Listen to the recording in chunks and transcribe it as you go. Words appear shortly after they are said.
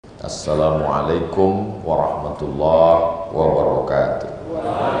Assalamualaikum warahmatullahi wabarakatuh.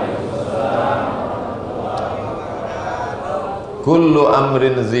 Kullu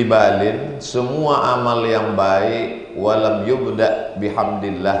amrin zibalin, semua amal yang baik, walam yubda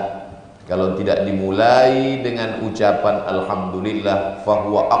bihamdillah, kalau tidak dimulai dengan ucapan alhamdulillah,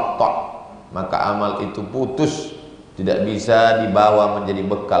 fahuwa aqta, maka amal itu putus, tidak bisa dibawa menjadi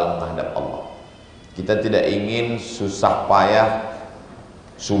bekal menghadap Allah. Kita tidak ingin susah payah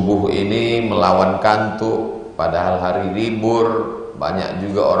subuh ini melawan kantuk, padahal hari libur. Banyak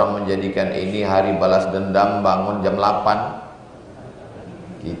juga orang menjadikan ini hari balas dendam, bangun jam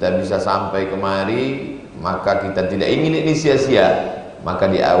 8. Kita bisa sampai kemari, maka kita tidak ingin ini sia-sia. Maka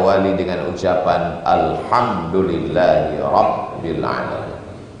diawali dengan ucapan alhamdulillahi rabbil alamin.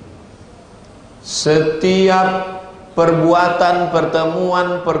 Setiap perbuatan,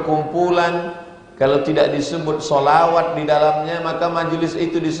 pertemuan, perkumpulan, kalau tidak disebut solawat di dalamnya, maka majelis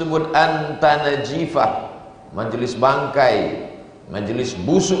itu disebut antanajifah, majelis bangkai, majelis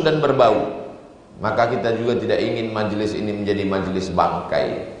busuk dan berbau. Maka kita juga tidak ingin majelis ini menjadi majelis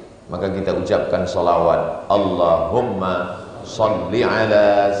bangkai. Maka kita ucapkan solawat, Allahumma salli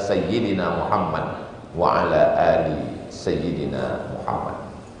ala Sayyidina Muhammad wa ala ali Sayyidina Muhammad.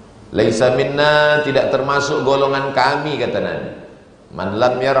 Laisa minna, tidak termasuk golongan kami, kata Nabi. Man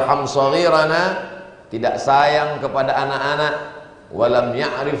lam yarham saghirana, tidak sayang kepada anak-anak, walam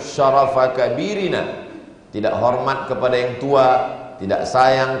ya'rif syarafa kabirina, tidak hormat kepada yang tua, tidak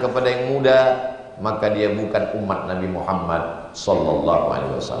sayang kepada yang muda, maka dia bukan umat Nabi Muhammad sallallahu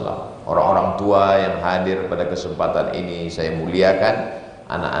alaihi wasallam. Orang-orang tua yang hadir pada kesempatan ini saya muliakan,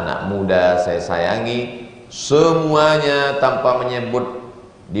 anak-anak muda saya sayangi, semuanya tanpa menyebut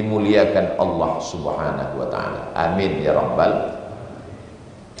dimuliakan Allah Subhanahu wa taala. Amin ya rabbal.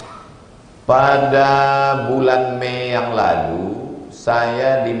 Pada bulan Mei yang lalu,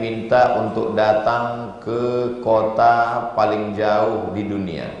 saya diminta untuk datang ke kota paling jauh di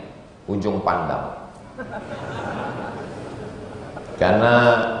dunia, Ujung Pandang. Karena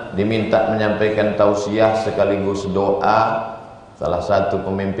diminta menyampaikan tausiah sekaligus doa salah satu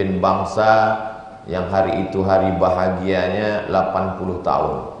pemimpin bangsa yang hari itu hari bahagianya 80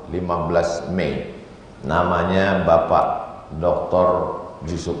 tahun, 15 Mei. Namanya Bapak Dr.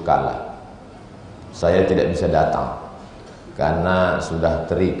 Yusuf Kalla. Saya tidak bisa datang karena sudah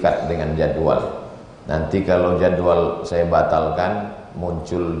terikat dengan jadwal. Nanti kalau jadwal saya batalkan,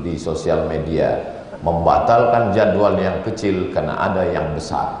 muncul di sosial media, membatalkan jadwal yang kecil karena ada yang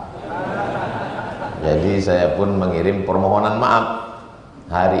besar. Jadi saya pun mengirim permohonan maaf.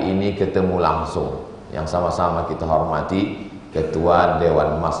 Hari ini ketemu langsung, yang sama-sama kita hormati Ketua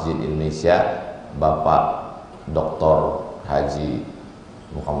Dewan Masjid Indonesia, Bapak Dr. Haji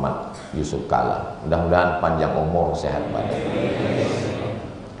Muhammad Yusuf Kalla. Mudah-mudahan panjang umur, sehat badan.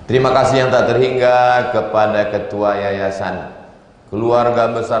 Terima kasih yang tak terhingga kepada Ketua Yayasan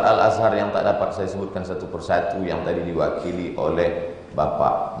Keluarga Besar Al-Azhar yang tak dapat saya sebutkan satu persatu, yang tadi diwakili oleh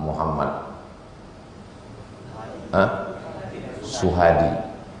Bapak Muhammad Suhadi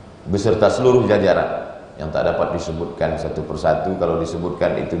beserta seluruh jajaran yang tak dapat disebutkan satu persatu. Kalau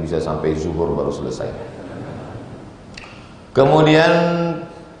disebutkan itu bisa sampai zuhur baru selesai. Kemudian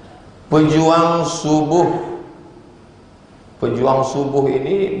pejuang subuh. Pejuang subuh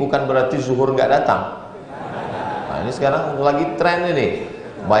ini bukan berarti zuhur nggak datang. Nah, ini sekarang lagi tren ini,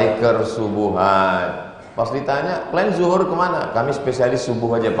 biker subuhan. Pas ditanya, kalian zuhur kemana? Kami spesialis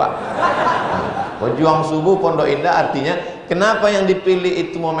subuh aja pak. Nah, pejuang subuh Pondok Indah artinya kenapa yang dipilih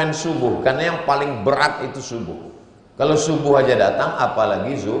itu momen subuh? Karena yang paling berat itu subuh. Kalau subuh aja datang,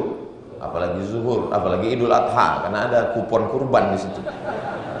 apalagi zuhur, apalagi Idul Adha, karena ada kupon kurban di situ.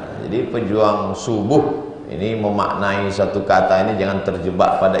 Jadi pejuang subuh ini memaknai satu kata ini, jangan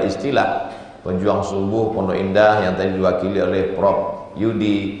terjebak pada istilah. Pejuang subuh Pondok Indah yang tadi diwakili oleh Prof.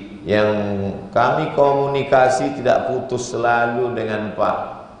 Yudi, yang kami komunikasi tidak putus selalu dengan Pak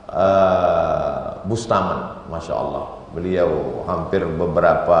Bustaman, Masya Allah. Beliau hampir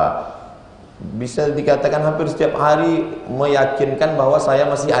beberapa, bisa dikatakan hampir setiap hari meyakinkan bahwa saya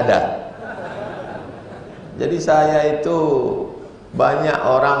masih ada. Jadi saya itu banyak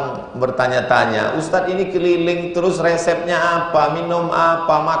orang bertanya-tanya, Ustadz ini keliling terus resepnya apa, minum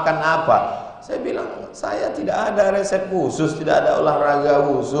apa, makan apa? Saya bilang, saya tidak ada resep khusus, tidak ada olahraga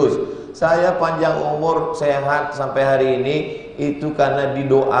khusus. Saya panjang umur, sehat sampai hari ini itu karena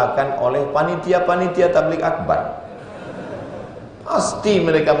didoakan oleh panitia-panitia tabligh akbar. Pasti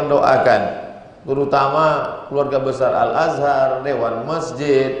mereka mendoakan, terutama keluarga besar Al-Azhar, Dewan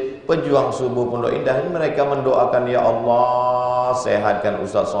Masjid, pejuang subuh Pondok Indah ini, mereka mendoakan, ya Allah Allah sehatkan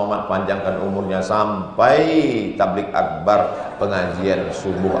Ustadz Somad, panjangkan umurnya sampai tablik akbar pengajian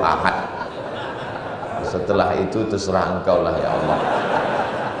subuh Ahad. Setelah itu terserah engkau lah ya Allah.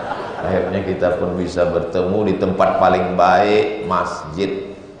 Akhirnya kita pun bisa bertemu di tempat paling baik,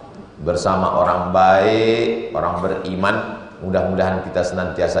 masjid, bersama orang baik, orang beriman. Mudah-mudahan kita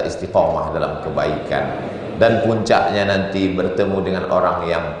senantiasa istiqomah dalam kebaikan. Dan puncaknya nanti bertemu dengan orang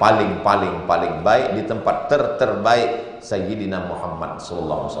yang paling baik di tempat terbaik, Sayyidina Muhammad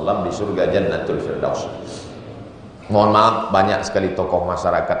SAW di surga Jannatul Firdaus. Mohon maaf, banyak sekali tokoh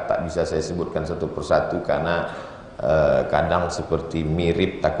masyarakat tak bisa saya sebutkan satu persatu karena kadang seperti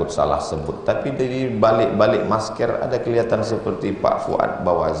mirip, takut salah sebut. Tapi dari balik masker ada kelihatan seperti Pak Fuad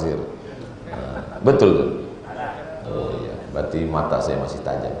Bawazir. Betul? Oh iya, berarti mata saya masih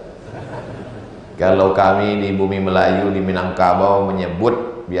tajam. Kalau kami di bumi Melayu, di Minangkabau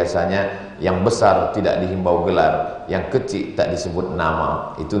menyebut biasanya yang besar tidak dihimbau gelar, yang kecil tak disebut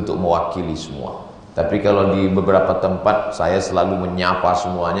nama. Itu untuk mewakili semua. Tapi kalau di beberapa tempat saya selalu menyapa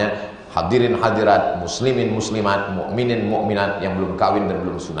semuanya, hadirin hadirat, muslimin muslimat, mukminin mukminat yang belum kawin dan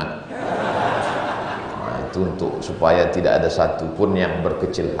belum sunat. Nah, itu untuk supaya tidak ada satu pun yang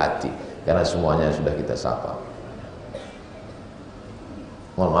berkecil hati, karena semuanya sudah kita sapa.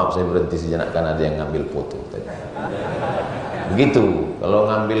 Mohon maaf saya berhenti sejenak karena ada yang ngambil foto tadi. Begitu, kalau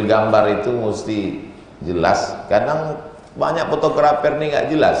ngambil gambar itu mesti jelas. Kadang banyak fotografer nih nggak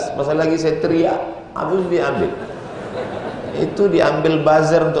jelas. Pas lagi saya teriak, habis diambil. Itu diambil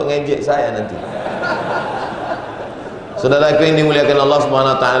buzzer untuk ngejek saya nanti. Saudaraku yang dimuliakan Allah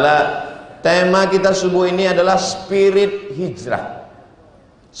Subhanahu wa taala, tema kita subuh ini adalah spirit hijrah.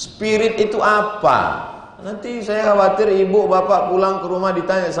 Spirit itu apa? Nanti saya khawatir ibu bapak pulang ke rumah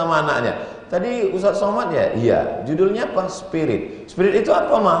ditanya sama anaknya, tadi Ustadz Somad ya? Iya. Judulnya apa? Spirit. Spirit itu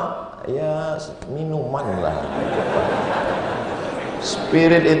apa mah? Ya minuman lah.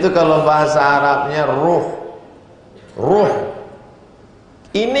 Spirit itu kalau bahasa Arabnya ruh. Ruh.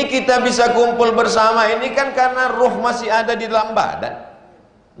 Ini kita bisa kumpul bersama ini kan karena ruh masih ada di dalam badan.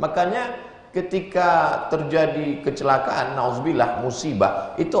 Makanya ketika terjadi kecelakaan, nauzubillah,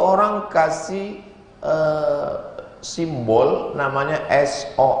 musibah, itu orang kasih simbol namanya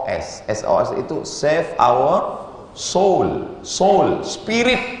SOS. SOS itu save our soul,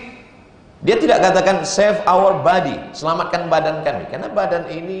 spirit. Dia tidak katakan save our body, selamatkan badan kami, karena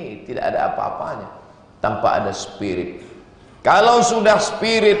badan ini tidak ada apa-apanya tanpa ada spirit. Kalau sudah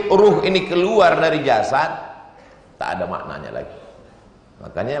spirit, ruh ini keluar dari jasad, tak ada maknanya lagi.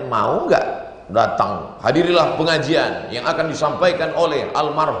 Makanya mau nggak datang, hadirilah pengajian yang akan disampaikan oleh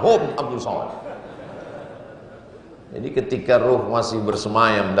almarhum Abdul Somad. Jadi ketika ruh masih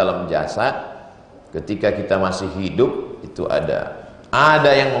bersemayam dalam jasad, ketika kita masih hidup, itu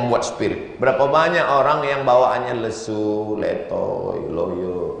ada yang membuat spirit. Berapa banyak orang yang bawaannya lesu, letoy,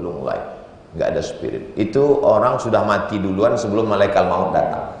 loyo, lunglai, nggak ada spirit. Itu orang sudah mati duluan sebelum malaikat maut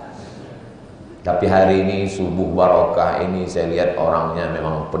datang. Tapi hari ini subuh barokah ini saya lihat orangnya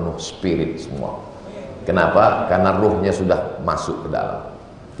memang penuh spirit semua. Kenapa? Karena ruhnya sudah masuk ke dalam.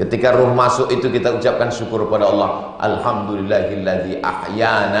 Ketika ruh masuk itu kita ucapkan syukur pada Allah. Alhamdulillahilladzi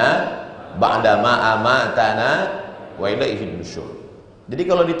ahyana ba'dama amatana wa ilaihin nusyur. Jadi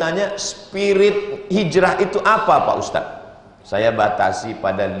kalau ditanya spirit hijrah itu apa Pak Ustadz? Saya batasi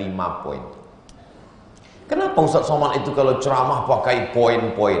pada 5 poin. Kenapa Ustadz Somad itu kalau ceramah pakai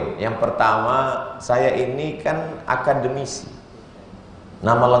poin-poin? Yang pertama, saya ini kan akademisi.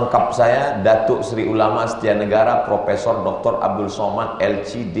 Nama lengkap saya Datuk Sri Ulama Setia Negara Profesor Dr. Abdul Somad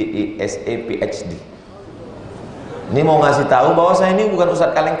LC DESE PhD. Ini mau ngasih tahu bahwa saya ini bukan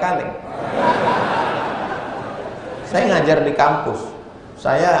ustadz kaleng-kaleng. Saya ngajar di kampus.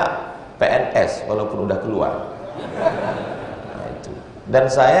 Saya PNS walaupun udah keluar. Nah, itu. Dan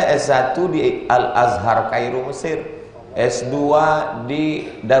saya S1 di Al-Azhar Kairo Mesir, S2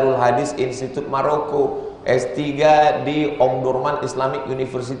 di Darul Hadis Institute Maroko, S3 di Omdurman Islamic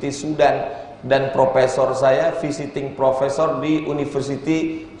University Sudan, dan profesor saya visiting profesor di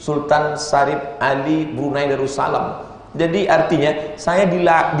University Sultan Syarif Ali Brunei Darussalam. Jadi artinya saya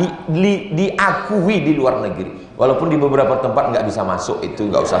diakui di luar negeri, walaupun di beberapa tempat nggak bisa masuk, itu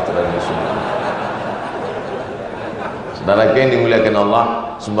nggak usah terlalu sulit. Saudara yang dimuliakan Allah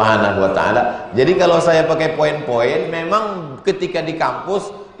Subhanahu wa taala. Jadi kalau saya pakai poin-poin, memang ketika di kampus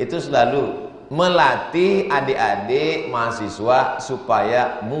itu selalu melatih adik-adik mahasiswa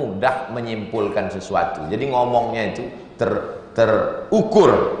supaya mudah menyimpulkan sesuatu. Jadi ngomongnya itu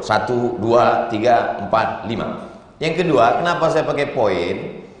terukur 1, 2, 3, 4, 5. Yang kedua, kenapa saya pakai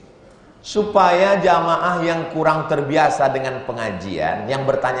poin? Supaya jamaah yang kurang terbiasa dengan pengajian, yang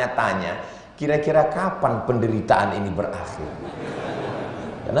bertanya-tanya, kira-kira kapan penderitaan ini berakhir?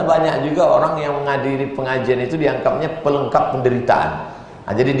 Karena banyak juga orang yang menghadiri pengajian itu dianggapnya pelengkap penderitaan.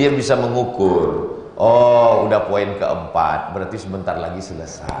 Nah, jadi dia bisa mengukur, oh udah poin keempat, berarti sebentar lagi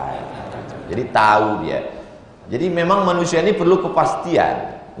selesai. Jadi tahu dia. Jadi memang manusia ini perlu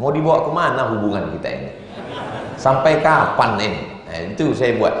kepastian. Mau dibawa kemana hubungan kita ini? Sampai kapan ini? Nah, itu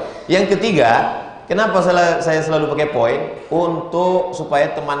saya buat. Yang ketiga, kenapa saya selalu pakai poin? Untuk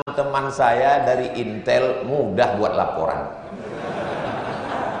supaya teman-teman saya dari Intel mudah buat laporan.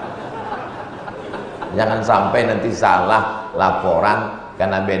 Jangan sampai nanti salah laporan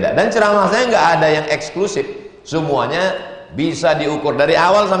karena beda. Dan ceramah saya nggak ada yang eksklusif. Semuanya bisa diukur dari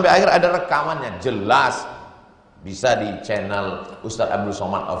awal sampai akhir, ada rekamannya jelas. Bisa di channel Ustadz Abdul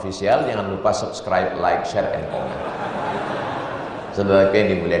Somad Official. Jangan lupa subscribe, like, share, and comment. Saudara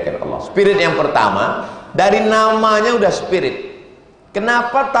yang dimuliakan Allah. Spirit yang pertama, dari namanya udah spirit.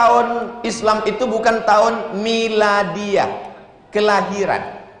 Kenapa tahun Islam itu bukan tahun miladiah,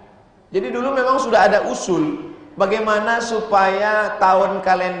 kelahiran? Jadi dulu memang sudah ada usul bagaimana supaya tahun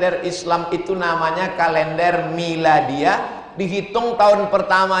kalender Islam itu namanya kalender miladiah, dihitung tahun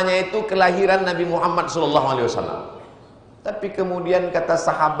pertamanya itu kelahiran Nabi Muhammad SAW. Tapi kemudian kata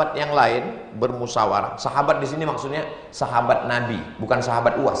sahabat yang lain bermusyawarah. Sahabat di sini maksudnya sahabat Nabi, bukan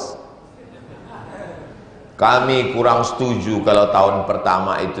sahabat UAS. Kami kurang setuju kalau tahun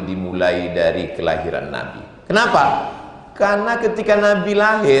pertama itu dimulai dari kelahiran Nabi. Kenapa? Karena ketika Nabi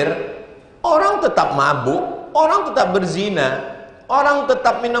lahir, orang tetap mabuk, orang tetap berzina, orang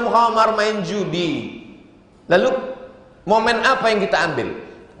tetap minum khamar, main judi. Lalu momen apa yang kita ambil?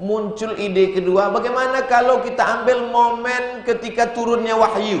 Muncul ide kedua, bagaimana kalau kita ambil momen ketika turunnya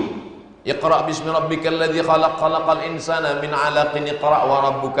wahyu? Iqra bismi rabbikal ladzi khalaq, khalaqal insana min 'alaqin, iqra wa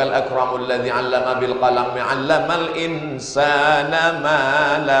rabbukal akramul ladzi 'allama bil qalam 'allamal insana ma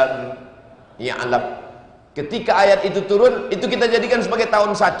lam ya'lam. Ketika ayat itu turun, itu kita jadikan sebagai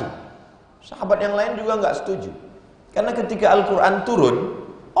tahun 1. Sahabat yang lain juga nggak setuju. Karena ketika Al-Quran turun,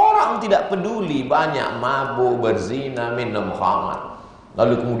 orang tidak peduli, banyak mabuk, berzina, minum khamar.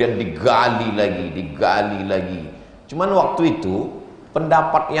 Lalu kemudian digali lagi. Cuman waktu itu,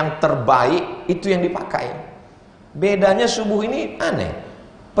 pendapat yang terbaik itu yang dipakai. Bedanya subuh ini aneh.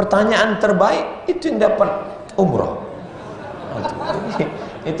 Pertanyaan terbaik itu yang dapat umroh.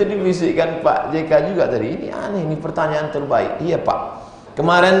 Itu dibisikkan Pak JK juga tadi. Ini aneh, ini pertanyaan terbaik. Iya Pak.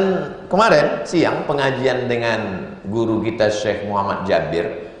 Kemarin siang pengajian dengan guru kita Syekh Muhammad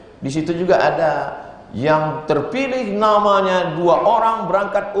Jabir. Di situ juga ada yang terpilih namanya 2 orang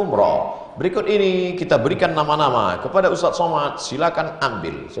berangkat umroh. Berikut ini kita berikan nama-nama kepada Ustadz Somad, silakan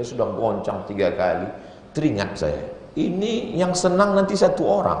ambil. Saya sudah goncang 3 kali. Teringat saya, ini yang senang nanti 1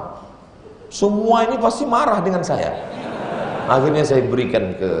 orang. Semua ini pasti marah dengan saya. Akhirnya saya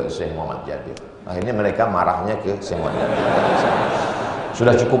berikan ke Syekh Muhammad Jabir. Akhirnya mereka marahnya ke Syekh Muhammad Jabir.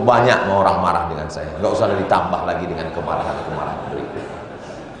 Sudah cukup banyak orang marah dengan saya, nggak usah ditambah lagi dengan kemarahan-kemarahan berikut.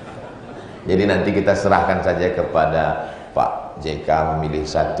 Jadi nanti kita serahkan saja kepada Pak JK memilih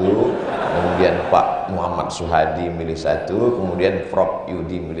 1, kemudian Pak Muhammad Suhadi memilih 1, kemudian Prof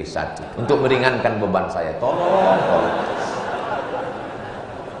Yudi memilih 1, untuk meringankan beban saya. Tolong.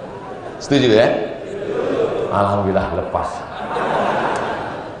 Setuju ya? Alhamdulillah lepas.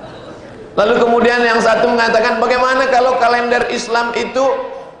 Lalu kemudian yang satu mengatakan, bagaimana kalau kalender Islam itu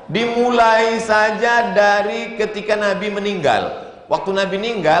dimulai saja dari ketika Nabi meninggal. Waktu Nabi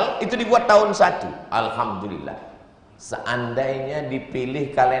meninggal itu dibuat tahun 1. Alhamdulillah. Seandainya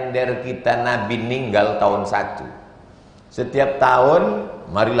dipilih kalender kita Nabi meninggal tahun 1. Setiap tahun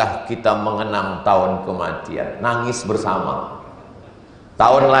marilah kita mengenang tahun kematian, nangis bersama.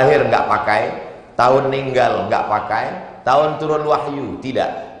 Tahun lahir nggak pakai, tahun meninggal nggak pakai, tahun turun wahyu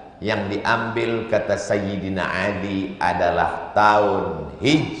tidak. Yang diambil kata Sayyidina Ali adalah tahun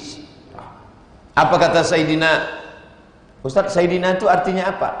Hijrah. Apa kata Sayyidina Ustadz? Sayyidina itu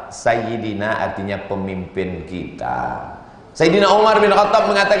artinya apa? Sayyidina artinya pemimpin kita. Sayyidina Umar bin Khattab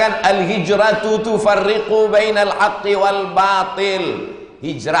mengatakan, al-hijratu tufarriqu bainal haqqi wal batil.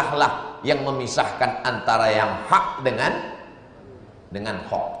 Hijrahlah yang memisahkan antara yang hak dengan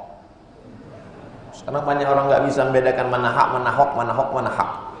hak. Sekarang banyak orang nggak bisa membedakan mana hak, mana hak, mana hak, mana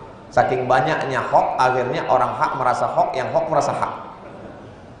hak. Saking banyaknya hak, akhirnya orang hak merasa hak, yang hak merasa hak.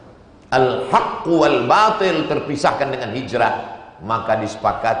 Al-haqqu wal batil terpisahkan dengan hijrah. Maka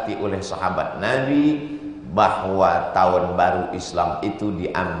disepakati oleh sahabat Nabi bahwa tahun baru Islam itu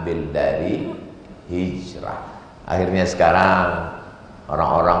diambil dari hijrah. Akhirnya sekarang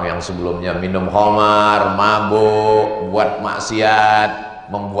orang-orang yang sebelumnya minum khamar, mabuk, buat maksiat,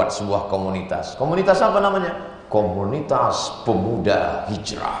 membuat sebuah komunitas. Komunitas apa namanya? Komunitas Pemuda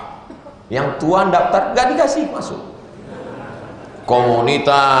Hijrah. Yang tua daftar gak dikasih masuk.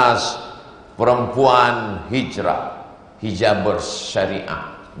 Komunitas perempuan hijrah, hijab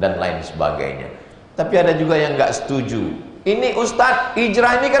bersyariah dan lain sebagainya. Tapi ada juga yang gak setuju. Ini Ustadz,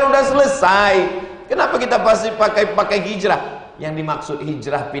 hijrah ini kan udah selesai. Kenapa kita pasti pakai hijrah? Yang dimaksud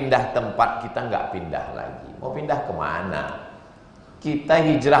hijrah pindah tempat, kita nggak pindah lagi. Mau pindah kemana? Kita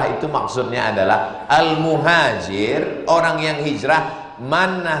hijrah itu maksudnya adalah al-muhajir, orang yang hijrah,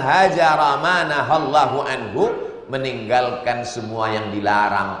 man hajara manahallahu anhu, meninggalkan semua yang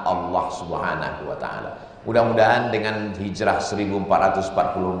dilarang Allah Subhanahu wa taala. Mudah-mudahan dengan hijrah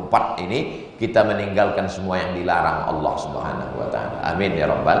 1444 ini kita meninggalkan semua yang dilarang Allah Subhanahu wa taala. Amin ya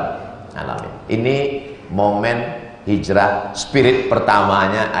rabbal alamin. Ini momen hijrah, spirit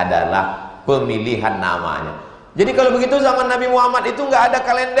pertamanya adalah pemilihan namanya. Jadi kalau begitu zaman Nabi Muhammad itu nggak ada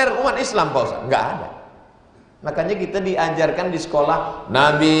kalender umat Islam, Pak Ustaz, nggak ada. Makanya kita diajarkan di sekolah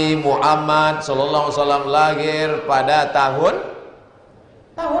Nabi Muhammad SAW lahir pada tahun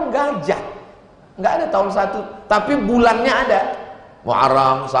gajah. Nggak ada tahun 1, tapi bulannya ada.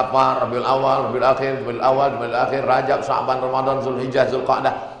 Muharram, Safar, Rabiul Awal, Rabiul Akhir, Rabiul Awal, Rabiul Akhir, Rajab, Sya'ban, Ramadan, Zulhijjah,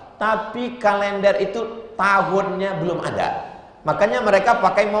 Zulqa'dah. Tapi kalender itu tahunnya belum ada. Makanya mereka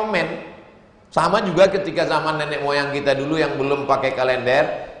pakai momen. Sama juga ketika zaman nenek moyang kita dulu yang belum pakai kalender,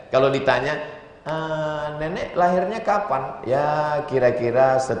 kalau ditanya, nenek lahirnya kapan? Ya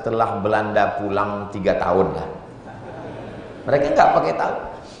kira-kira setelah Belanda pulang 3 tahun lah. Mereka nggak pakai tahun.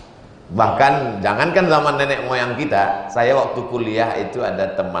 Bahkan jangankan zaman nenek moyang kita, saya waktu kuliah itu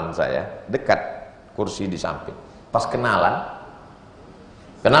ada teman saya dekat, kursi di samping. Pas kenalan,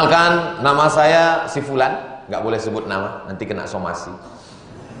 kenalkan nama saya si Fulan, nggak boleh sebut nama, nanti kena somasi.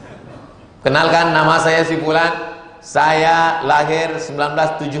 Kenalkan nama saya si Fulan, saya lahir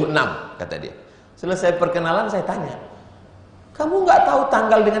 1976, kata dia. Selesai perkenalan saya tanya, kamu nggak tahu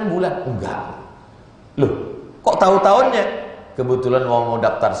tanggal dengan bulan? Enggak. Loh, kok tahu tahunnya? Kebetulan mau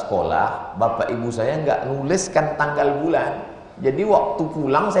daftar sekolah, bapak ibu saya nggak nuliskan tanggal bulan. Jadi waktu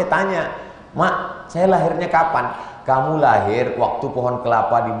pulang saya tanya, Mak, saya lahirnya kapan? Kamu lahir waktu pohon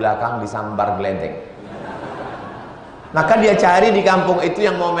kelapa di belakang disambar geledek. Maka dia cari di kampung itu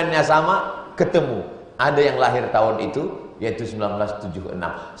yang momennya sama, ketemu. Ada yang lahir tahun itu, yaitu 1976.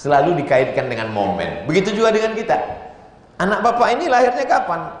 Selalu dikaitkan dengan momen. Begitu juga dengan kita. Anak bapak ini lahirnya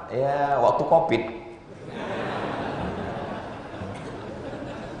kapan? Ya, waktu Covid.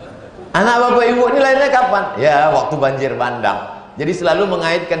 Anak bapak ibu ini lahirnya kapan? Ya, waktu banjir bandang. Jadi selalu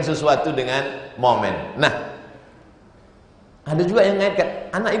mengaitkan sesuatu dengan momen. Nah, ada juga yang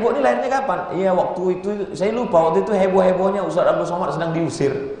mengaitkan, anak ibu ini lahirnya kapan? Iya, waktu itu, saya lupa, waktu itu heboh-hebohnya Ustadz Abdul Somad sedang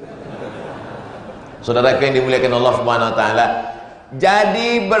diusir. Saudara yang dimuliakan Allah Subhanahu wa taala.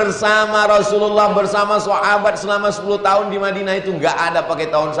 Jadi bersama Rasulullah, bersama sahabat selama 10 tahun di Madinah itu nggak ada pakai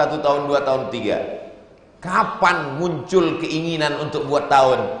tahun 1, tahun 2, tahun 3. Kapan muncul keinginan untuk buat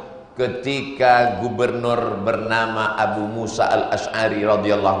tahun? Ketika gubernur bernama Abu Musa Al-Ash'ari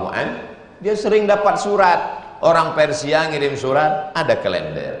radhiyallahu an, dia sering dapat surat. Orang Persia ngirim surat, ada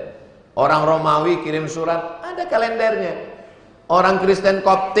kalender. Orang Romawi kirim surat, ada kalendernya. Orang Kristen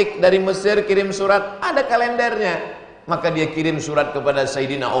Koptik dari Mesir kirim surat, ada kalendernya. Maka dia kirim surat kepada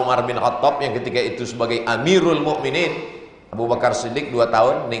Sayyidina Umar bin Khattab yang ketika itu sebagai Amirul Mukminin. Abu Bakar Siddiq 2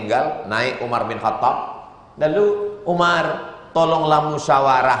 tahun meninggal, naik Umar bin Khattab. Lalu Umar, tolonglah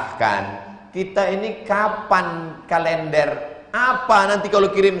musyawarahkan, kita ini kapan kalender, apa nanti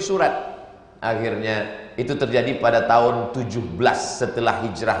kalau kirim surat. Akhirnya itu terjadi pada tahun 17 setelah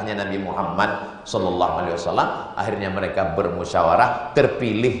hijrahnya Nabi Muhammad SAW. Akhirnya mereka bermusyawarah,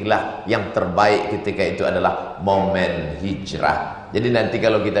 terpilihlah yang terbaik ketika itu adalah momen hijrah. Jadi nanti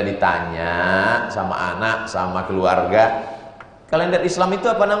kalau kita ditanya sama anak, sama keluarga, kalender Islam itu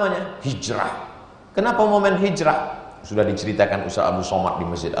apa namanya? Hijrah. Kenapa momen hijrah? Sudah diceritakan Ustadz Abdul Somad di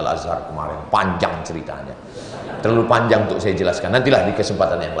Masjid Al-Azhar kemarin, panjang ceritanya, terlalu panjang untuk saya jelaskan, nantilah di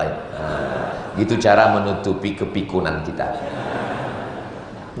kesempatan yang lain. Gitu cara menutupi kepikunan kita.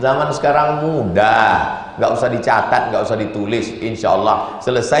 Zaman sekarang mudah, nggak usah dicatat, nggak usah ditulis. Insya Allah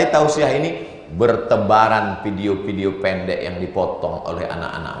selesai tausiah ini, bertebaran video-video pendek yang dipotong oleh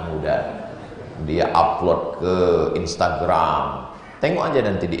anak-anak muda, dia upload ke Instagram. Tengok aja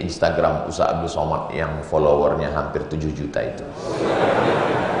nanti di Instagram Ustadz Abdul Somad yang followernya hampir 7 juta itu.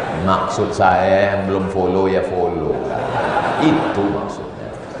 Maksud saya yang belum follow ya follow. Itu maksudnya.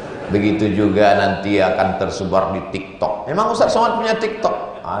 Begitu juga nanti akan tersebar di TikTok. Memang Ustadz Somad punya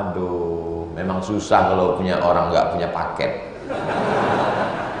TikTok? Aduh, memang susah kalau punya orang nggak punya paket.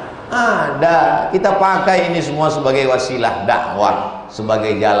 Ada, kita pakai ini semua sebagai wasilah dakwah,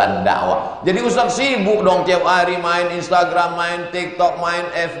 sebagai jalan dakwah. Jadi Ustaz sibuk dong tiap hari main Instagram, main TikTok, main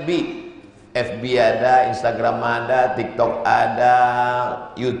FB. FB ada, Instagram ada, TikTok ada,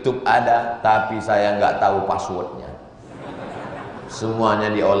 YouTube ada, tapi saya nggak tahu passwordnya.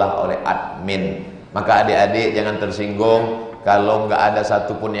 Semuanya diolah oleh admin. Maka adik-adik jangan tersinggung kalau nggak ada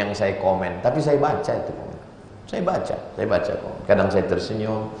satupun yang saya komen, tapi saya baca itu komen. Saya baca komen. Kadang saya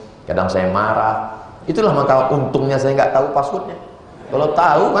tersenyum, kadang saya marah. Itulah maka untungnya saya nggak tahu passwordnya. Kalau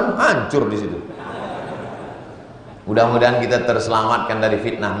tahu kan hancur di situ. Mudah-mudahan kita terselamatkan dari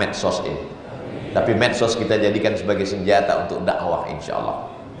fitnah medsos ini. Tapi medsos kita jadikan sebagai senjata untuk dakwah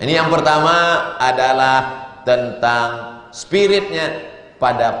insyaallah. Ini yang pertama adalah tentang spiritnya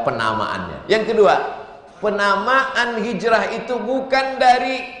pada penamaannya. Yang kedua, penamaan hijrah itu bukan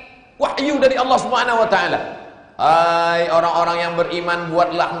dari wahyu dari Allah Subhanahu wa taala. Hai orang-orang yang beriman,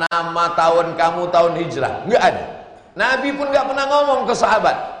 buatlah nama tahun kamu tahun hijrah. Enggak ada. Nabi pun enggak pernah ngomong ke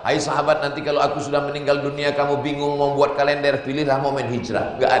sahabat, hai sahabat, nanti kalau aku sudah meninggal dunia kamu bingung mau buat kalender, pilihlah momen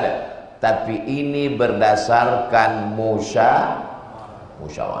hijrah. Enggak ada. Tapi ini berdasarkan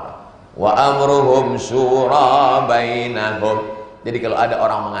musyawarah. Wa amruhum syura bainahum. Jadi kalau ada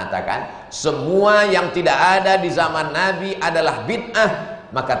orang mengatakan semua yang tidak ada di zaman Nabi adalah bid'ah,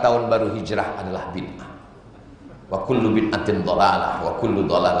 maka tahun baru hijrah adalah bid'ah. Wa kullu bid'atin dhalalah wa kullu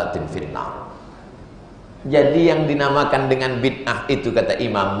dhalalatin finnar. Jadi yang dinamakan dengan bid'ah itu, kata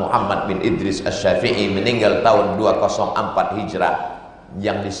Imam Muhammad bin Idris Asy-Syafi'i meninggal tahun 204 Hijrah,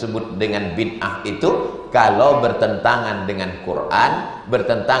 yang disebut dengan bid'ah itu kalau bertentangan dengan Quran,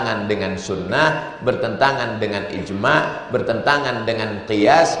 bertentangan dengan sunnah, bertentangan dengan ijma', bertentangan dengan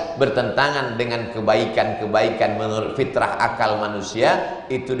qiyas, bertentangan dengan kebaikan-kebaikan menurut fitrah akal manusia,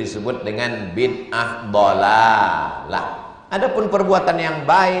 itu disebut dengan bid'ah dhalalah. Adapun perbuatan yang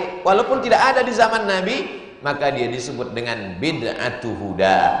baik walaupun tidak ada di zaman Nabi, maka dia disebut dengan bid'atu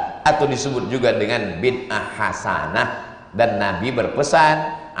huda atau disebut juga dengan bid'ah hasanah. Dan Nabi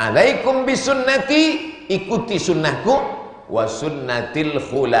berpesan, alaikum bisunnati, ikuti sunnahku, wa sunnatil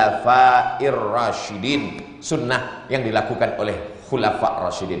khulafa'ir rasyidin, sunnah yang dilakukan oleh khulafa'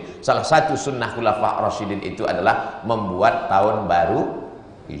 rasyidin. Salah satu sunnah khulafa' rasyidin itu adalah membuat tahun baru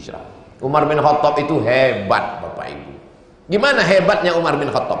hijrah. Umar bin Khattab itu hebat Bapak Ibu. Gimana hebatnya Umar bin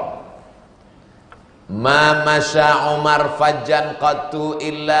Khattab? Ma masya Umar fajjan qattu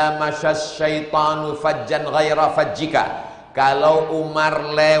illa masyas syaitanu fajjan ghaira fajjika. Kalau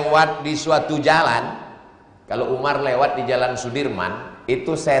Umar lewat di suatu jalan, kalau Umar lewat di jalan Sudirman,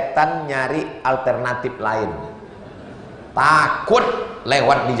 itu setan nyari alternatif lain. Takut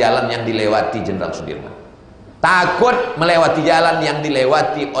lewat di jalan yang dilewati Jenderal Sudirman, takut melewati jalan yang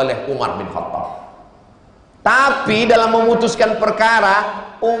dilewati oleh Umar bin Khattab. Tapi dalam memutuskan perkara,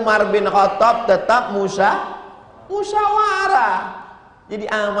 Umar bin Khattab tetap musyawarah. Jadi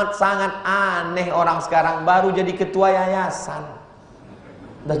amat sangat aneh orang sekarang baru jadi ketua yayasan,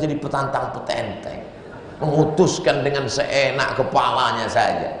 udah jadi petantang petenteng, memutuskan dengan seenak kepalanya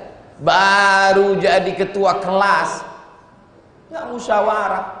saja. Baru jadi ketua kelas, nggak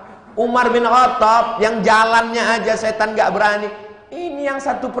musyawarah. Umar bin Khattab yang jalannya aja setan nggak berani, ini yang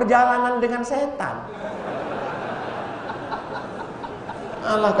satu perjalanan dengan setan.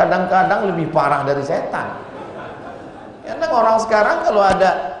 Alah, kadang-kadang lebih parah dari setan. Karena orang sekarang kalau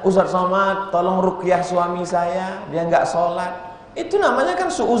ada Ustadz Somad, tolong ruqyah suami saya, dia nggak sholat, itu namanya kan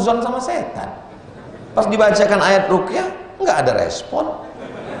suuzon sama setan. Pas dibacakan ayat ruqyah, nggak ada respon.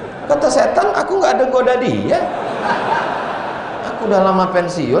 Kata setan, aku nggak ada goda dia, aku udah lama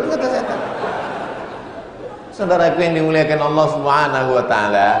pensiun, kata setan. Saudaraku yang dimuliakan Allah Subhanahu wa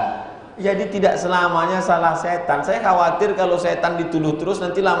taala, jadi tidak selamanya salah setan. Saya khawatir kalau setan dituduh terus,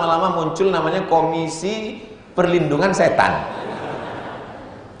 nanti lama-lama muncul namanya komisi perlindungan setan.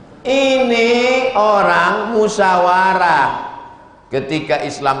 Ini orang musyawarah. Ketika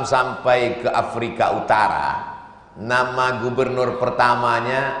Islam sampai ke Afrika Utara, nama gubernur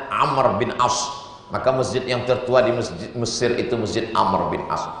pertamanya Amr bin As. Maka masjid yang tertua di Mesir itu Masjid Amr bin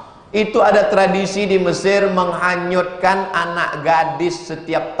As. Itu ada tradisi di Mesir menghanyutkan anak gadis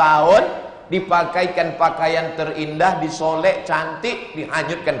setiap tahun, dipakaikan pakaian terindah, disolek cantik,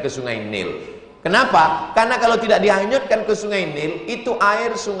 dihanyutkan ke Sungai Nil. Kenapa? Karena kalau tidak dihanyutkan ke Sungai Nil, itu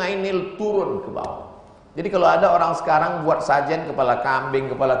air Sungai Nil turun ke bawah. Jadi kalau ada orang sekarang buat sajian kepala kambing,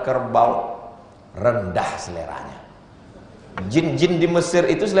 kepala kerbau, rendah seleranya. Jin-jin di Mesir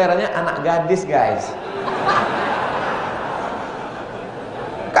itu seleranya anak gadis, guys.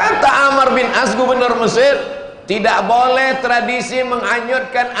 Kata Amr bin As, gubernur Mesir, tidak boleh tradisi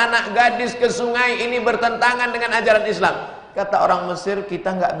menghanyutkan anak gadis ke sungai, ini bertentangan dengan ajaran Islam. Kata orang Mesir,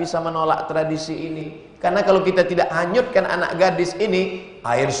 kita nggak bisa menolak tradisi ini, karena kalau kita tidak hanyutkan anak gadis ini,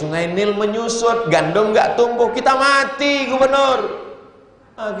 air Sungai Nil menyusut, gandum nggak tumbuh, kita mati, gubernur.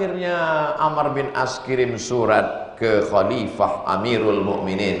 Akhirnya Amr bin As kirim surat ke Khalifah Amirul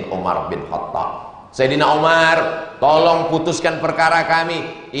Mukminin Umar bin Khattab. Sayyidina Umar, tolong putuskan perkara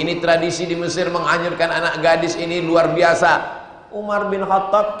kami. Ini tradisi di Mesir menghanyurkan anak gadis ini luar biasa. Umar bin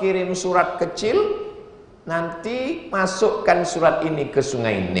Khattab kirim surat kecil, nanti masukkan surat ini ke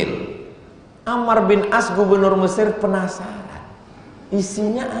Sungai Nil. Amr bin As gubernur Mesir penasaran,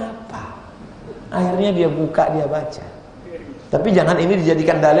 isinya apa? Akhirnya dia buka, dia baca. Tapi jangan ini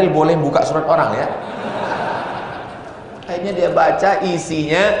dijadikan dalil boleh buka surat orang ya. Akhirnya dia baca,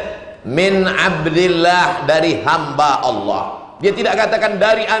 isinya min abdillah, dari hamba Allah. Dia tidak katakan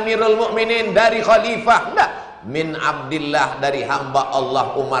dari Amirul Mukminin, dari khalifah, enggak. Min abdillah, dari hamba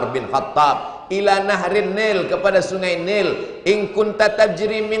Allah Umar bin Khattab, ila nahrin Nil, kepada sungai Nil. In kunta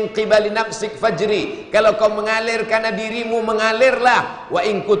tajri min qibali nafsik fajri, kalau kau mengalir karena dirimu, mengalirlah. Wa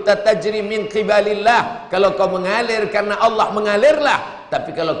in kunta tajri min qibalillah, kalau kau mengalir karena Allah, mengalirlah.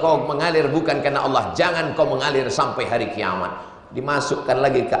 Tapi kalau kau mengalir bukan karena Allah, jangan kau mengalir sampai hari kiamat. Dimasukkan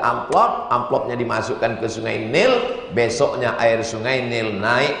lagi ke amplop, amplopnya dimasukkan ke sungai Nil. Besoknya air sungai Nil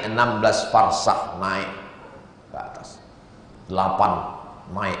naik 16 farsah, naik ke atas,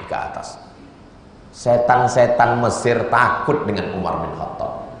 8 naik ke atas. Setan-setan Mesir takut dengan Umar bin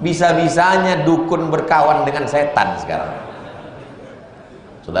Khattab. Bisa-bisanya dukun berkawan dengan setan sekarang.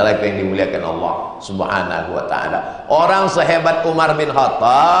 Saudara yang dimuliakan Allah Subhanahu wa ta'ala, orang sehebat Umar bin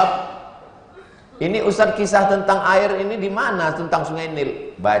Khattab ini. Ustadz, kisah tentang air ini di mana tentang sungai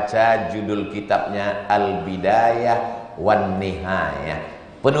Nil? Baca judul kitabnya Al-Bidayah wan Nihayah.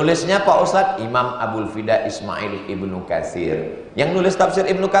 Penulisnya Pak Ustadz Imam Abul Fida Ismail Ibnu Katsir. Yang nulis tafsir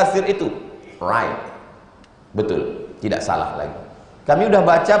Ibnu Katsir itu right, betul, tidak salah lagi. Kami udah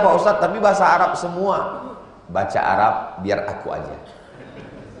baca Pak Ustadz, tapi bahasa Arab semua. Baca Arab biar aku aja.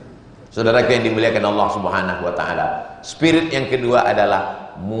 Saudara yang dimuliakan Allah Subhanahu wa ta'ala, spirit yang kedua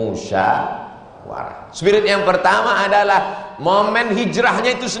adalah musyawarah. Spirit yang pertama adalah momen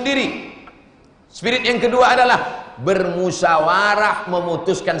hijrahnya itu sendiri. Spirit yang kedua adalah bermusyawarah,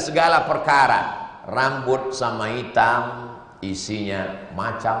 memutuskan segala perkara. Rambut sama hitam, isinya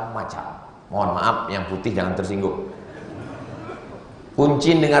macam-macam. Mohon maaf, yang putih jangan tersinggung.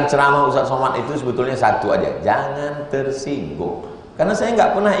 Kunci dengan ceramah Ustadz Somad itu sebetulnya satu aja, jangan tersinggung. Karena saya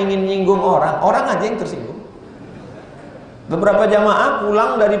nggak pernah ingin nyinggung orang, orang aja yang tersinggung. Beberapa jamaah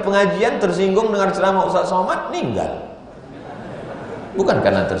pulang dari pengajian tersinggung dengan ceramah Ustadz Somad, meninggal. Bukan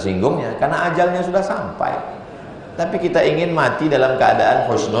karena tersinggungnya, karena ajalnya sudah sampai. Tapi kita ingin mati dalam keadaan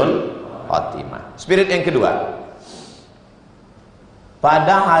husnul khotimah. Spirit yang kedua,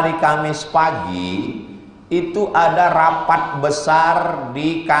 pada hari Kamis pagi itu ada rapat besar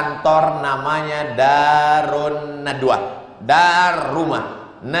di kantor namanya Darun Nadwah. Dar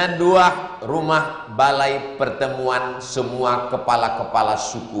rumah, Nadwah rumah balai pertemuan semua kepala-kepala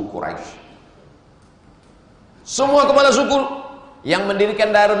suku Quraisy. Semua kepala suku yang mendirikan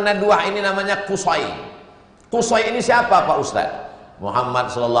Darun Nadwah ini namanya Qusay. Qusay ini siapa Pak Ustadz?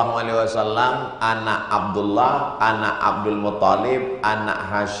 Muhammad sallallahu alaihi wasallam, anak Abdullah, anak Abdul Muthalib, anak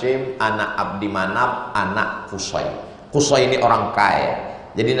Hashim, anak Abdi Manaf, anak Qusay. Qusay ini orang kaya.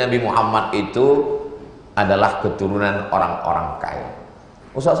 Jadi Nabi Muhammad itu adalah keturunan orang-orang kaya.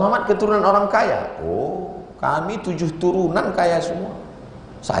 Ustadz Somad keturunan orang kaya? Oh, kami 7 turunan kaya semua.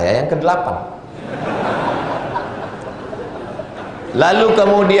 Saya yang ke-8. Lalu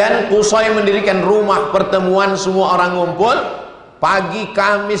kemudian Qusay mendirikan rumah pertemuan, semua orang ngumpul. Pagi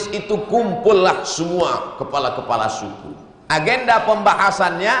Kamis itu kumpullah semua kepala-kepala suku. Agenda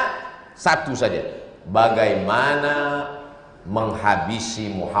pembahasannya satu saja, bagaimana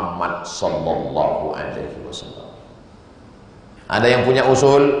menghabisi Muhammad sallallahu alaihi wasallam. Ada yang punya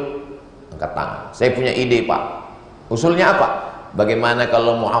usul? Angkat tangan. Saya punya ide Pak. Usulnya apa? Bagaimana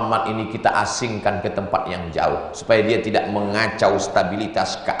kalau Muhammad ini kita asingkan ke tempat yang jauh, supaya dia tidak mengacau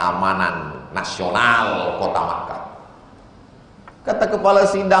stabilitas keamanan nasional kota Makkah. Kata kepala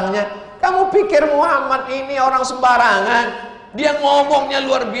sidangnya, kamu pikir Muhammad ini orang sembarangan? Dia ngomongnya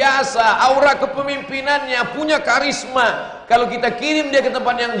luar biasa, aura kepemimpinannya, punya karisma. Kalau kita kirim dia ke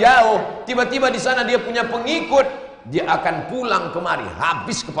tempat yang jauh, tiba-tiba di sana dia punya pengikut, dia akan pulang kemari,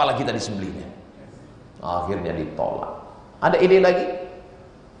 habis kepala kita disembelihnya. Akhirnya ditolak. Ada ide lagi?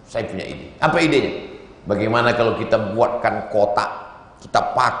 Saya punya ide. Apa idenya? Bagaimana kalau kita buatkan kotak,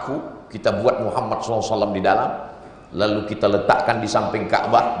 kita paku, kita buat Muhammad SAW di dalam, lalu kita letakkan di samping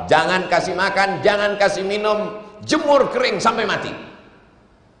Ka'bah, jangan kasih makan, jangan kasih minum, jemur kering sampai mati.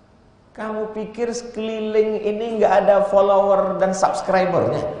 Kamu pikir sekeliling ini nggak ada follower dan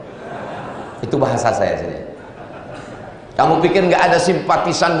subscribernya? Itu bahasa saya saja. Kamu pikir nggak ada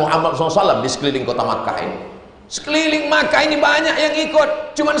simpatisan Muhammad SAW di sekeliling kota Makkah ini? Sekeliling Makkah ini banyak yang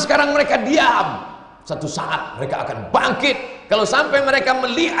ikut, cuman sekarang mereka diam. Satu saat mereka akan bangkit. Kalau sampai mereka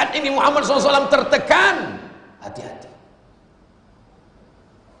melihat ini Muhammad SAW tertekan, hati-hati.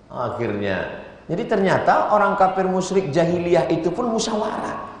 Akhirnya, jadi ternyata orang kafir musyrik jahiliyah itu pun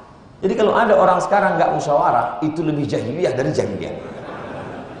musyawarah. Jadi kalau ada orang sekarang nggak musyawarah, itu lebih jahiliyah dari jahiliyah.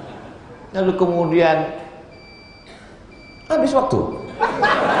 Lalu kemudian habis waktu.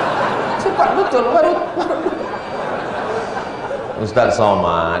 Cepat betul baru. Ustadz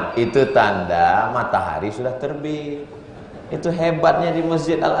Somad, itu tanda matahari sudah terbit. Itu hebatnya di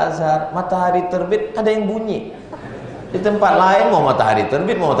Masjid Al-Azhar. Matahari terbit ada yang bunyi. Di tempat lain mau matahari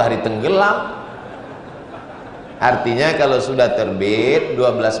terbit, mau matahari tenggelam. Artinya kalau sudah terbit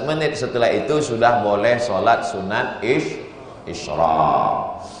 12 menit setelah itu sudah boleh sholat sunat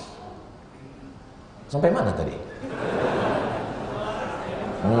isyraq. Sampai mana tadi?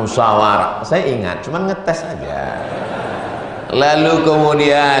 Musyawarah. Saya ingat, cuman ngetes aja. Lalu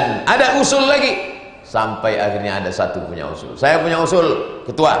kemudian ada usul lagi. Sampai akhirnya ada satu punya usul. Saya punya usul,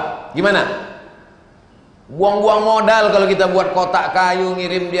 ketua. Gimana? Buang-buang modal kalau kita buat kotak kayu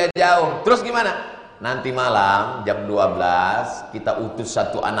ngirim dia jauh. Terus gimana? Nanti malam jam 12 kita utus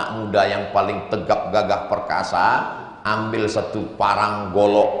satu anak muda yang paling tegap gagah perkasa, ambil satu parang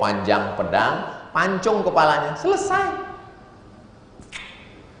golok panjang pedang, pancung kepalanya, selesai.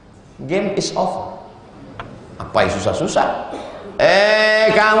 Game is over. Apa yang susah-susah?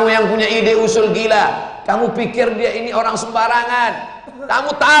 Kamu yang punya ide usul gila, kamu pikir dia ini orang sembarangan. Kamu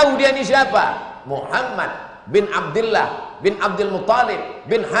tahu dia ini siapa? Muhammad bin Abdullah bin Abdul Muttalib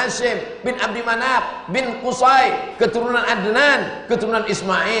bin Hashim bin Abdi Manaf bin Qusay, keturunan Adnan, keturunan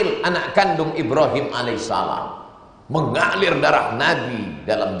Ismail, anak kandung Ibrahim alaihissalam. Mengalir darah Nabi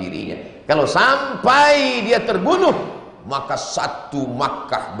dalam dirinya. Kalau sampai dia terbunuh, maka satu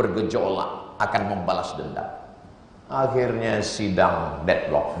Makkah bergejolak akan membalas dendam. Akhirnya sidang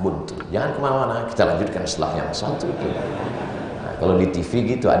deadlock, buntu. Jangan kemana-mana, kita lanjutkan setelah yang satu itu. Nah, kalau di TV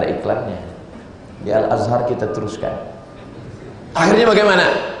gitu ada iklannya. Di Al-Azhar kita teruskan. Akhirnya bagaimana?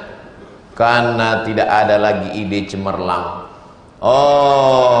 Karena tidak ada lagi ide cemerlang.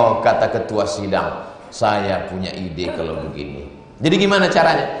 Oh, kata ketua sidang, saya punya ide kalau begini. Jadi gimana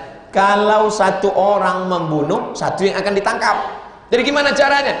caranya? Kalau satu orang membunuh, satu yang akan ditangkap. Jadi gimana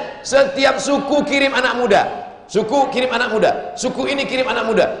caranya? Setiap suku kirim anak muda. Suku kirim anak muda. Suku ini kirim anak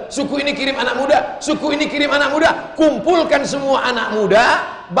muda. Suku ini kirim anak muda. Suku ini kirim anak muda. Kumpulkan semua anak muda,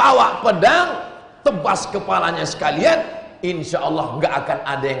 bawa pedang, tebas kepalanya sekalian. Insya Allah nggak akan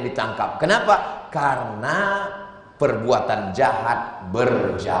ada yang ditangkap. Kenapa? Karena perbuatan jahat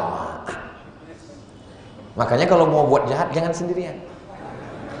berjamaah. Makanya kalau mau buat jahat jangan sendirian,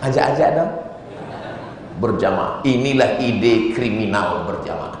 ajak-ajak dong, berjamaah. Inilah ide kriminal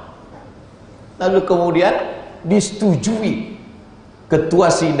berjamaah. Lalu kemudian disetujui.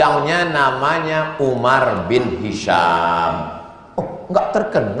 Ketua sidangnya namanya Umar bin Hisham. Oh, nggak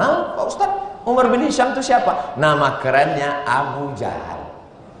terkenal Pak Ustadz? Umar bin Hisham itu siapa? Nama kerennya Abu Jahal.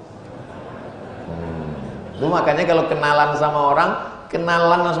 Itu makanya kalau kenalan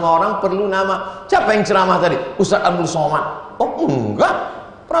sama orang perlu nama. Siapa yang ceramah tadi? Ustadz Abdul Somad. Oh enggak,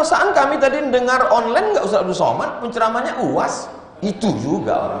 perasaan kami tadi dengar online enggak Ustadz Abdul Somad, penceramahnya UAS. Itu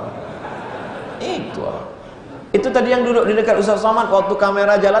juga orang. Itu orang. Itu tadi yang duduk di dekat Ustadz Somad waktu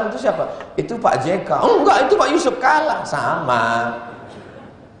kamera jalan itu siapa? Itu Pak JK. Oh enggak, itu Pak Yusuf Kala. Sama.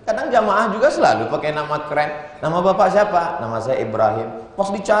 Kadang jamaah juga selalu pakai nama keren. Nama bapak siapa? Nama saya Ibrahim. Pas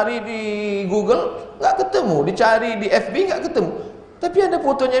dicari di Google nggak ketemu, dicari di FB nggak ketemu. Tapi ada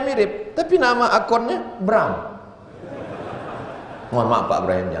fotonya mirip. Tapi nama akunnya Bram. Mohon maaf Pak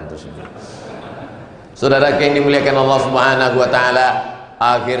Ibrahim, jangan tersinggung. Saudara yang dimuliakan Allah Subhanahu Wa Taala,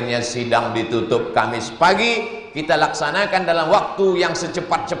 akhirnya sidang ditutup Kamis pagi. Kita laksanakan dalam waktu yang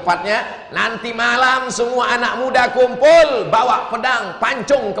secepat-cepatnya. Nanti malam semua anak muda kumpul, bawa pedang,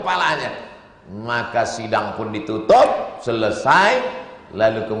 pancung kepalanya. Maka sidang pun ditutup, selesai.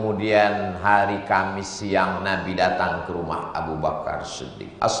 Lalu kemudian hari Kamis siang Nabi datang ke rumah Abu Bakar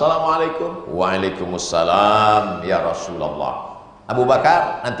Siddiq. Assalamualaikum. Waalaikumsalam ya Rasulullah. Abu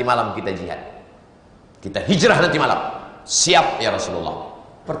Bakar, nanti malam kita jihad. Kita hijrah nanti malam. Siap ya Rasulullah.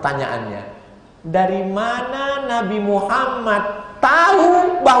 Pertanyaannya, dari mana Nabi Muhammad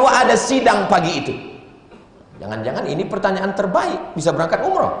tahu bahwa ada sidang pagi itu? Jangan-jangan ini pertanyaan terbaik, bisa berangkat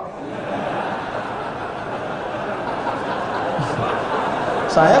umroh.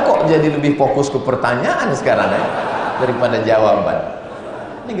 Saya kok jadi lebih fokus ke pertanyaan sekarang ya, daripada jawaban.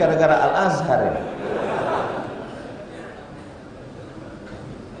 Ini gara-gara Al-Azhar ini.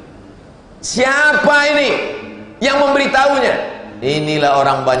 Siapa ini yang memberitahunya? Inilah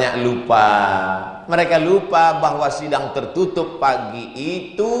orang banyak lupa. Mereka lupa bahwa sidang tertutup pagi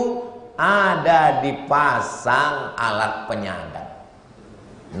itu ada dipasang alat penyadap.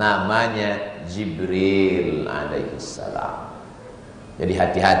 Namanya Jibril alaihissalam. Jadi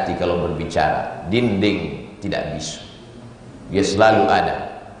hati-hati kalau berbicara. Dinding tidak bisu. Dia selalu ada.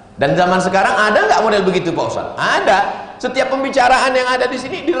 Dan zaman sekarang ada nggak model begitu Pak Ustaz? Ada. Setiap pembicaraan yang ada di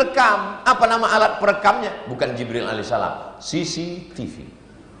sini direkam. Apa nama alat perekamnya? Bukan Jibril alaihissalam, CCTV.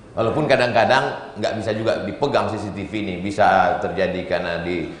 Walaupun kadang-kadang nggak bisa juga dipegang CCTV ini, bisa terjadi karena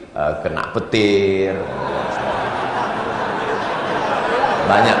kena petir.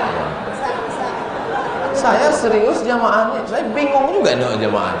 Banyak. Saya serius jamaahnya, saya bingung juga nih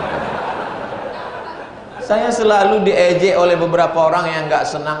jamaahnya. Saya selalu diejek oleh beberapa orang yang nggak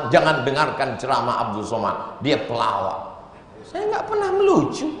senang. Jangan dengarkan ceramah Abdul Somad, dia pelawak. Saya nggak pernah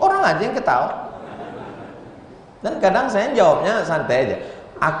melucu, orang aja yang ketawa. Dan kadang saya jawabnya santai aja.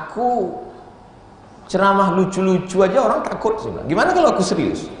 Aku ceramah lucu-lucu aja orang takut. Gimana kalau aku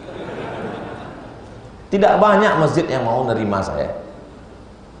serius? Tidak banyak masjid yang mau nerima saya.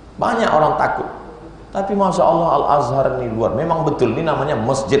 Banyak orang takut. Tapi Masya Allah Al-Azhar ini luar. Memang betul, ini namanya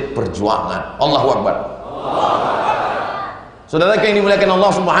Masjid Perjuangan. Allahu Akbar. Saudara yang dimuliakan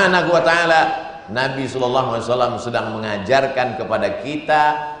Allah Subhanahu wa taala, Nabi SAW sedang mengajarkan kepada kita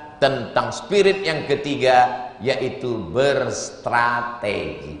tentang spirit yang ketiga, yaitu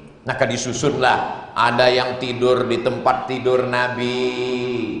berstrategi. Maka disusunlah, ada yang tidur di tempat tidur Nabi.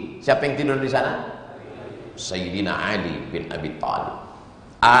 Siapa yang tidur di sana? Sayyidina Ali bin Abi Thalib.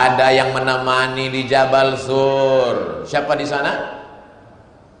 Ada yang menemani di Jabal Sur. Siapa di sana?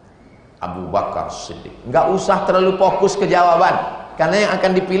 Abu Bakar Siddiq. Enggak usah terlalu fokus ke jawaban, karena yang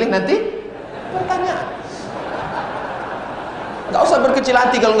akan dipilih nanti pertanyaan. Enggak usah berkecil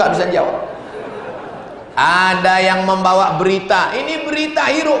hati kalau nggak bisa jawab. Ada yang membawa berita. Ini berita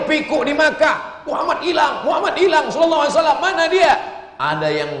hiruk pikuk di Makkah. Muhammad hilang, sallallahu alaihi wasallam. Mana dia?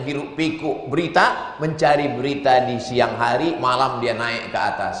 Ada yang hiruk pikuk berita, mencari berita di siang hari, malam dia naik ke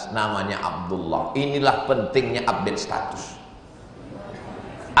atas. Namanya Abdullah. Inilah pentingnya update status.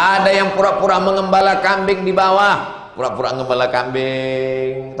 Ada yang pura-pura mengembala kambing di bawah. Pura-pura mengembala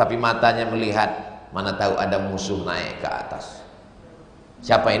kambing, tapi matanya melihat. Mana tahu ada musuh naik ke atas.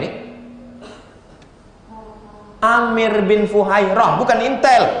 Siapa ini? Amir bin Fuhairah, bukan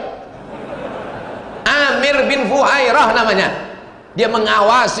Intel. Amir bin Fuhairah namanya. Dia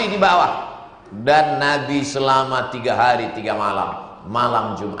mengawasi di bawah. Dan Nabi selama 3 hari 3 malam.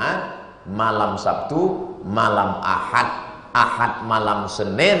 Malam Jumat, malam Sabtu, malam Ahad, Ahad malam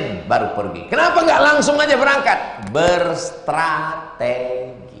Senin baru pergi. Kenapa nggak langsung aja berangkat? Berstrategi.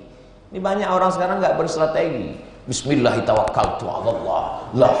 Ini banyak orang sekarang nggak berstrategi.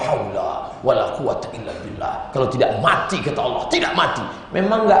 Bismillahirrahmanirrahim. La haula wala quwata illa billah. Kalau tidak mati kata Allah, tidak mati.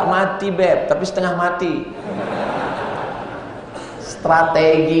 Memang nggak mati beb, tapi setengah mati.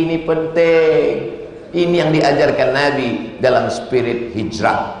 Strategi ini penting. Ini yang diajarkan Nabi dalam spirit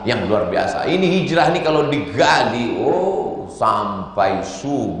hijrah yang luar biasa. Ini hijrah ini kalau digali, sampai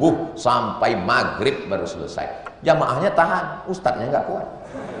subuh, sampai maghrib baru selesai. Jamaahnya tahan, ustadznya nggak kuat.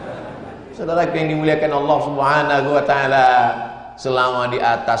 Saudara yang dimuliakan Allah Subhanahu wa taala, selama di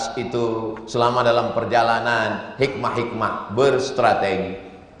atas itu, selama dalam perjalanan, hikmah-hikmah berstrategi.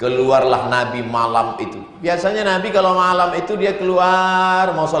 Keluarlah Nabi malam itu. Biasanya Nabi kalau malam itu dia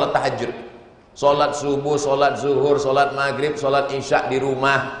keluar mau sholat tahajud, sholat subuh, sholat zuhur, sholat maghrib, sholat isya di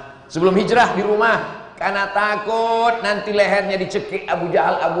rumah. Sebelum hijrah di rumah, karena takut nanti lehernya dicekik Abu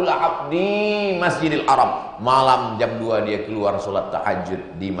Jahal, Abu Lahab di Masjidil Haram. Malam jam 2 dia keluar sholat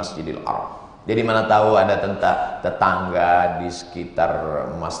tahajud di Masjidil Haram. Jadi mana tahu ada tetangga di sekitar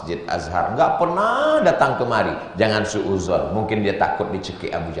Masjid Azhar nggak pernah datang kemari. Jangan suuzon, mungkin dia takut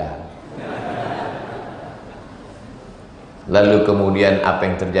dicekik Abu Jahal. Lalu kemudian apa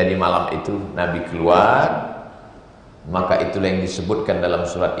yang terjadi malam itu? Nabi keluar, maka itulah yang disebutkan dalam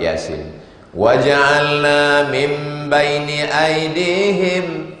surat Yasin. Waja'alna min baini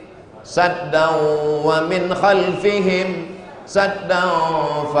aydihim saddan wa min khalfihim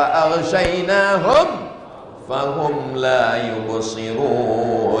saddan fa'aghshaynahum fahum la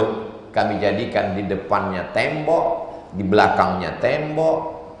yubsirun. Kami jadikan di depannya tembok, di belakangnya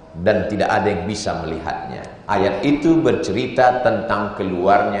tembok, dan tidak ada yang bisa melihatnya. Ayat itu bercerita tentang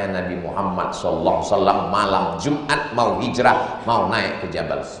keluarnya Nabi Muhammad SAW malam Jumat mau hijrah, mau naik ke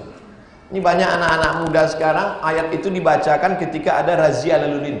Jabal Sur. Ini banyak anak-anak muda sekarang ayat itu dibacakan ketika ada razia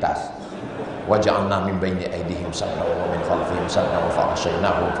lalu lintas. Wa ja'alna min baini aydihim saddan wa min khalfihim saddan fa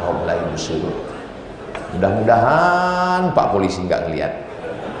aghshaynahum fa hum la yubsirun. Mudah-mudahan Pak polisi nggak ngelihat.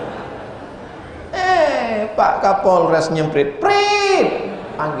 Pak Kapolres nyemprit,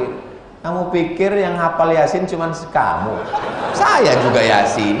 dipanggil. Kamu pikir yang hafal Yasin cuma kamu? Saya juga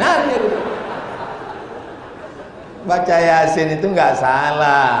Yasinan. Baca Yasin itu nggak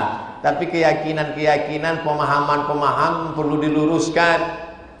salah, tapi keyakinan-keyakinan, pemahaman-pemahaman perlu diluruskan.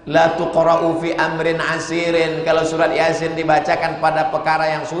 La tuqra'u fi amrin asirin. Kalau surat Yasin dibacakan pada perkara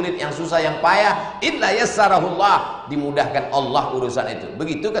yang sulit, yang susah, yang payah, illa yassarahullah, dimudahkan Allah urusan itu.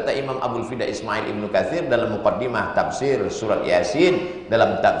 Begitu kata Imam Abul Fida Ismail Ibnu Katsir dalam muqaddimah tafsir surat Yasin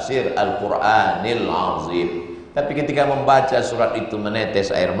dalam tafsir Al-Qur'anil Azim. Tapi ketika membaca surat itu menetes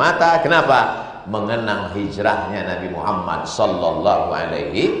air mata. Kenapa? Mengenang hijrahnya Nabi Muhammad sallallahu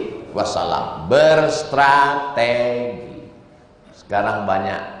alaihi wasallam. Berstrategi. Sekarang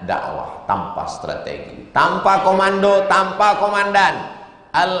banyak dakwah tanpa strategi, tanpa komando, tanpa komandan.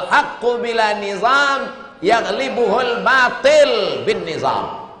 Al-haqqu bila nizam yaghlibuhul batil bin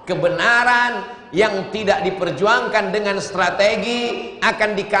nizam. Kebenaran yang tidak diperjuangkan dengan strategi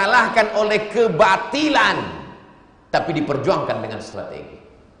akan dikalahkan oleh kebatilan, tapi diperjuangkan dengan strategi.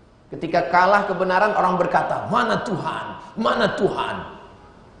 Ketika kalah kebenaran, orang berkata, mana Tuhan? Mana Tuhan?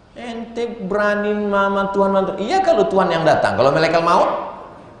 Ente berani mama Tuhan? Iya kalau Tuhan yang datang. Kalau malaikat maut,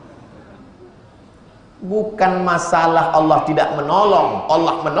 bukan masalah Allah tidak menolong,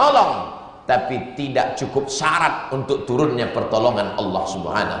 Allah menolong, tapi tidak cukup syarat untuk turunnya pertolongan Allah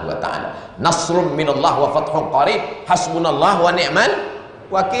Subhanahu wa taala. Nasrun minallah wa fathun qarib, hasbunallah wa ni'mal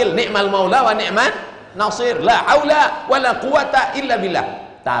wakil, ni'mal maula wa ni'man nasir, la haula wa la quwata illa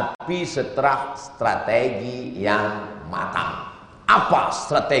billah. Tapi setelah strategi yang matang. Apa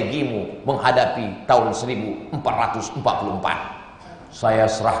strategimu menghadapi tahun 1444? Saya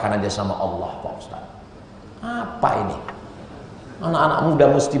serahkan aja sama Allah, Pak Ustaz. Apa ini? Anak-anak muda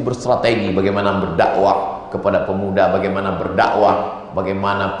mesti berstrategi bagaimana berdakwah kepada pemuda, bagaimana berdakwah,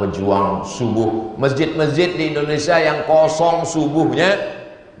 bagaimana pejuang subuh. Masjid-masjid di Indonesia yang kosong subuhnya,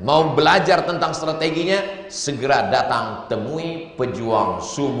 mau belajar tentang strateginya, segera datang temui pejuang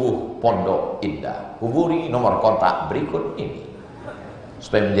subuh Pondok Indah. Hubungi nomor kontak berikut ini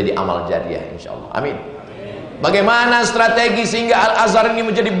supaya menjadi amal jariah insyaallah. Amin. Bagaimana strategi sehingga Al-Azhar ini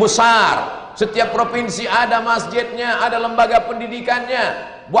menjadi besar? Setiap provinsi ada masjidnya, ada lembaga pendidikannya,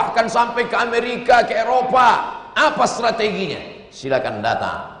 bahkan sampai ke Amerika, ke Eropa. Apa strateginya? Silakan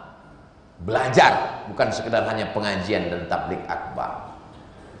datang. Belajar, bukan sekedar hanya pengajian dan tabligh akbar.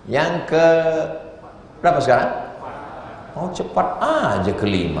 Yang ke berapa sekarang? Oh cepat aja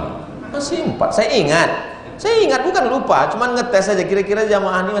kelima. Masih 4. Saya ingat bukan lupa, cuman ngetes saja kira-kira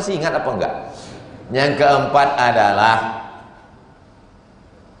jamaah ini masih ingat apa enggak. Yang keempat adalah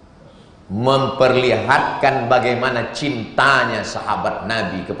memperlihatkan bagaimana cintanya sahabat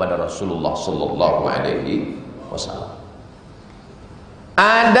Nabi kepada Rasulullah sallallahu alaihi wasallam.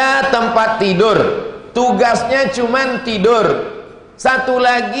 Ada tempat tidur, tugasnya cuman tidur. Satu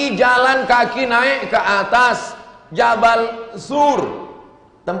lagi jalan kaki naik ke atas Jabal Sur.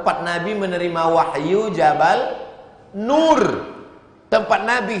 Tempat Nabi menerima wahyu Jabal Nur. Tempat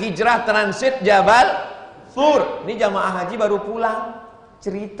Nabi hijrah transit Jabal Sur. Ini jamaah haji baru pulang,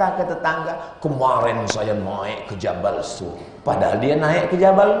 cerita ke tetangga, kemarin saya naik ke Jabal Sur. Padahal dia naik ke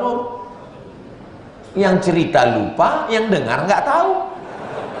Jabal Nur. Yang cerita lupa, yang dengar nggak tahu.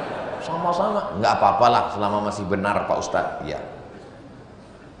 Sama-sama, nggak apa-apalah selama masih benar Pak Ustadz. Ya.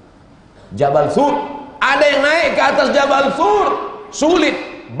 Jabal Sur, ada yang naik ke atas Jabal Sur, sulit,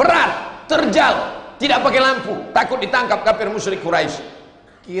 berat, terjal, tidak pakai lampu, takut ditangkap kafir musyrik Quraisy.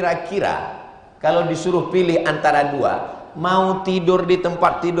 Kira-kira kalau disuruh pilih antara dua, mau tidur di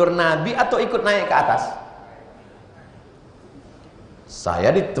tempat tidur Nabi atau ikut naik ke atas?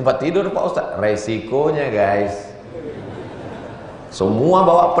 Saya di tempat tidur Pak Ustadz. Resikonya guys, semua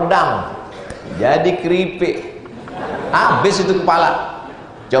bawa pedang, jadi keripik, habis itu kepala.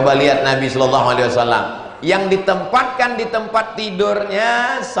 Coba lihat Nabi Sallallahu Alaihi Wasallam yang ditempatkan di tempat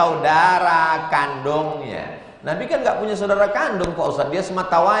tidurnya saudara kandungnya. Nabi kan nggak punya saudara kandung Pak Ustadz, dia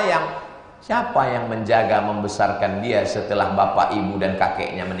semata wayang. Siapa yang menjaga membesarkan dia setelah bapak, ibu dan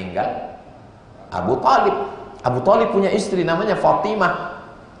kakeknya meninggal? Abu Talib. Abu Talib punya istri namanya Fatimah.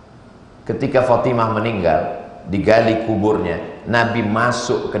 Ketika Fatimah meninggal, digali kuburnya, Nabi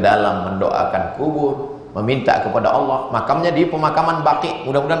masuk ke dalam mendoakan kubur, meminta kepada Allah. Makamnya di pemakaman Baqi.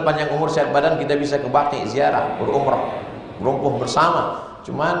 Mudah-mudahan panjang umur sehat badan kita bisa ke Baqi ziarah, berumrah, berumpuh bersama.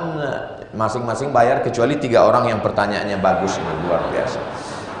 Cuman masing-masing bayar kecuali 3 orang yang pertanyaannya bagus, luar biasa.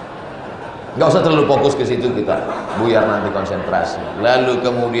 Nggak usah terlalu fokus ke situ, kita buyar nanti konsentrasi. Lalu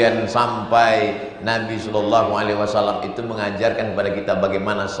kemudian sampai Nabi Shallallahu Alaihi Wasallam itu mengajarkan kepada kita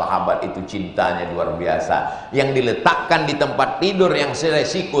bagaimana sahabat itu cintanya luar biasa. Yang diletakkan di tempat tidur yang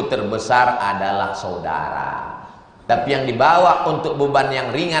resiko terbesar adalah saudara. Tapi yang dibawa untuk beban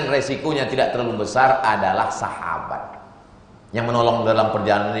yang ringan, resikonya tidak terlalu besar adalah sahabat. Yang menolong dalam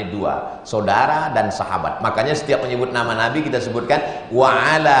perjalanan ini dua, saudara dan sahabat. Makanya setiap menyebut nama Nabi kita sebutkan wa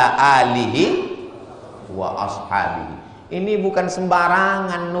ala alihi wa ashabihi. Ini bukan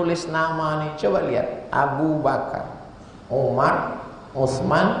sembarangan nulis nama nih. Coba lihat, Abu Bakar, Umar,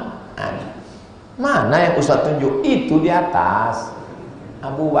 Utsman, Ali. Mana yang Ustaz tunjuk? Itu di atas.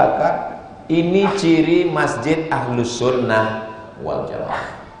 Abu Bakar. Ini ciri Masjid Ahlus Sunnah wal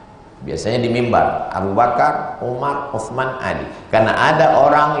Jamaah. Biasanya di mimbar Abu Bakar, Umar, Utsman, Ali. Karena ada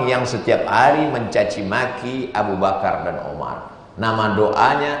orang yang setiap hari mencaci maki Abu Bakar dan Umar. Nama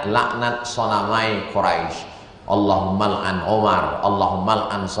doanya laknat sonamai Quraisy. Allahumma al'an Umar, Allahumma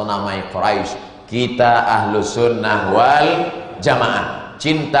al'an sonamai Quraisy. Kita Ahlus Sunnah wal Jamaah.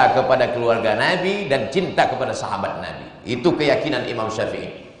 Cinta kepada keluarga Nabi dan cinta kepada sahabat Nabi. Itu keyakinan Imam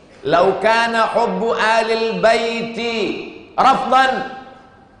Syafi'i. Lau kana hubbu alil baiti rafdan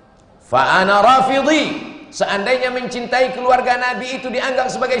fa ana rafidhi. Seandainya mencintai keluarga Nabi itu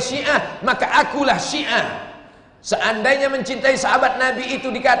dianggap sebagai Syiah, maka akulah Syiah. Seandainya mencintai sahabat Nabi itu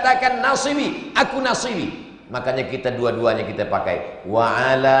dikatakan nasibi, aku nasibi. Makanya kita dua-duanya kita pakai wa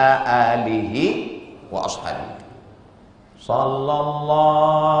ala alihi wa ashabihi.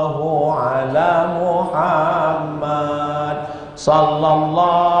 Sallallahu ala Muhammad,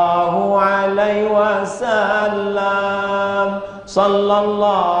 sallallahu alaihi wasallam,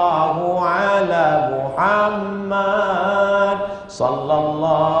 sallallahu ala Muhammad,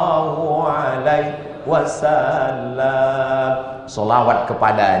 sallallahu alaihi wasallam. Salawat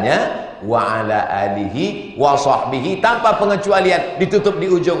kepadanya wa ala alihi wa sahbihi tanpa pengecualian, ditutup di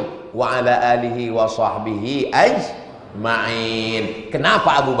ujung wa ala alihi wa sahbihi ajma'in.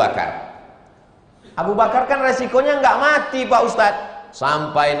 Kenapa Abu Bakar? Abu Bakar kan resikonya nggak mati Pak Ustadz.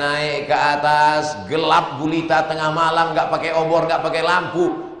 Sampai naik ke atas, gelap gulita tengah malam, nggak pakai obor, nggak pakai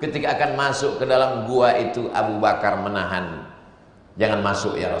lampu. Ketika akan masuk ke dalam gua itu Abu Bakar menahan. Jangan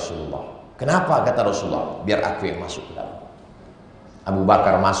masuk ya Rasulullah. Kenapa kata Rasulullah? Biar aku yang masuk ke dalam. Abu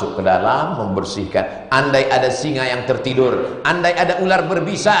Bakar masuk ke dalam, membersihkan. Andai ada singa yang tertidur, andai ada ular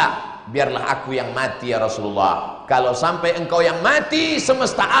berbisa, biarlah aku yang mati ya Rasulullah. Kalau sampai engkau yang mati,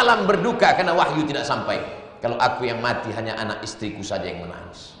 semesta alam berduka karena wahyu tidak sampai. Kalau aku yang mati, hanya anak istriku saja yang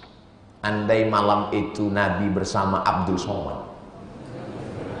menangis. Andai malam itu Nabi bersama Abdul Somad,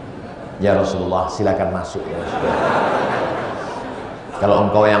 ya Rasulullah silakan masuk ya Rasulullah. Kalau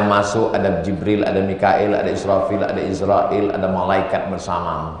engkau yang masuk, ada Jibril, ada Mikail, ada Israfil, ada Israel, ada malaikat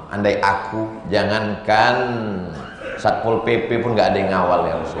bersamamu. Andai aku, jangankan Satpol PP pun gak ada yang ngawal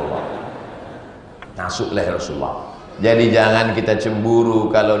ya Rasulullah. Masuklah ya Rasulullah. Jadi jangan kita cemburu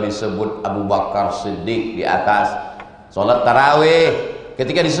kalau disebut Abu Bakar Siddiq di atas sholat tarawih.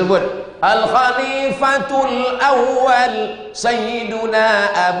 Ketika disebut Al-Khalifatul Awwal Sayyiduna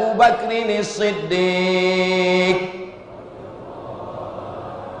Abu Bakrin Siddiq,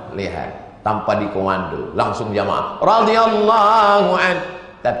 lihat, tanpa dikomando, langsung jamaah radhiyallahu an.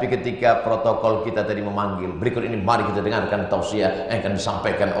 Tapi ketika protokol kita tadi memanggil, berikut ini mari kita dengarkan tausiah yang akan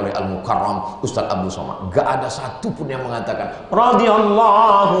disampaikan oleh Al-Mukarram Ustadz Abdul Somad. Gak ada satupun yang mengatakan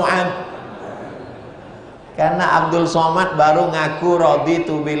radhiyallahu an. Karena Abdul Somad baru ngaku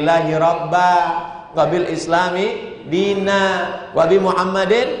raditu billahi rabba wa bil islami dina wa bi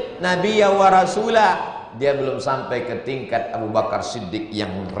Muhammadin nabiyya wa rasulah. Dia belum sampai ke tingkat Abu Bakar Siddiq yang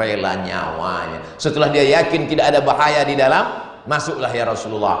rela nyawanya. Setelah dia yakin tidak ada bahaya di dalam, masuklah ya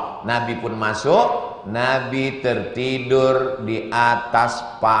Rasulullah. Nabi pun masuk. Nabi tertidur di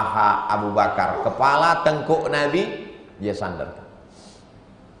atas paha Abu Bakar. Kepala tengkuk Nabi dia sandarkan.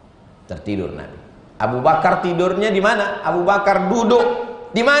 Tertidur Nabi. Abu Bakar tidurnya di mana? Abu Bakar duduk.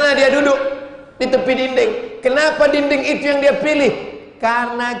 Di mana dia duduk? Di tepi dinding. Kenapa dinding itu yang dia pilih?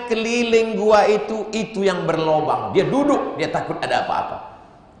 Karena keliling gua itu yang berlobang. Dia duduk, dia takut ada apa-apa.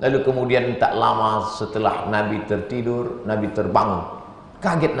 Lalu kemudian tak lama setelah Nabi tertidur, Nabi terbangun.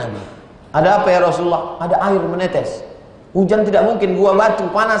 Kaget Nabi. Ada apa ya Rasulullah? Ada air menetes. Hujan tidak mungkin, gua batu,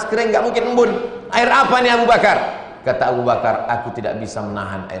 panas, kering, gak mungkin embun. Air apa nih Abu Bakar? Kata Abu Bakar, aku tidak bisa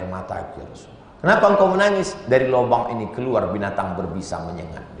menahan air mataku ya Rasulullah. Kenapa engkau menangis? Dari lubang ini keluar binatang berbisa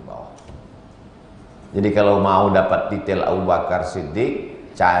menyengat di bawah. Jadi kalau mau dapat detail Abu Bakar Siddiq,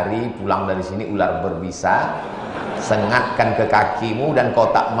 cari pulang dari sini ular berbisa, sengatkan ke kakimu dan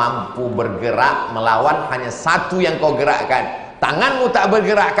kau tak mampu bergerak melawan, hanya satu yang kau gerakkan. Tanganmu tak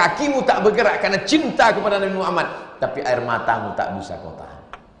bergerak, kakimu tak bergerak karena cinta kepada Nabi Muhammad, tapi air matamu tak bisa kau tahan.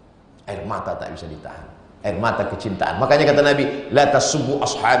 Air mata tak bisa ditahan. Air mata kecintaan. Makanya kata Nabi, la tasubbu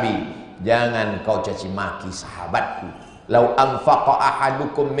ashabi, jangan kau caci maki sahabatku. Lau anfaqa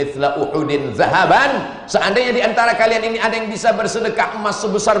ahadukum mithla Uhudin zahaban, seandainya di antara kalian ini ada yang bisa bersedekah emas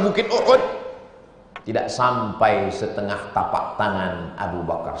sebesar bukit Uhud, tidak sampai setengah tapak tangan Abu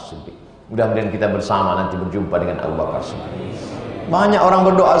Bakar Siddiq. Mudah-mudahan kita bersama nanti berjumpa dengan Abu Bakar Siddiq. Banyak orang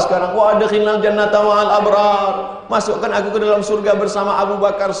berdoa sekarang, wa adkhilnal jannata ma'al abrar, masukkan aku ke dalam surga bersama Abu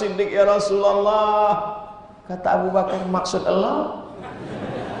Bakar Siddiq ya Rasulullah. Kata Abu Bakar, maksud Allah?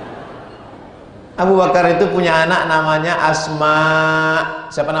 Abu Bakar itu punya anak namanya Asma.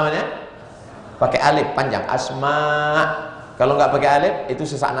 Siapa namanya? Pakai alif panjang, Asma. Kalau nggak pakai alif itu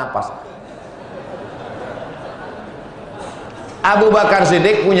sesak napas. Abu Bakar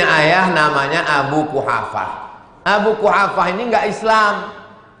Siddiq punya ayah namanya Abu Quhafah. Abu Quhafah ini nggak Islam,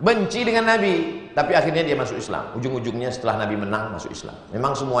 benci dengan Nabi, tapi akhirnya dia masuk Islam. Ujung-ujungnya setelah Nabi menang masuk Islam.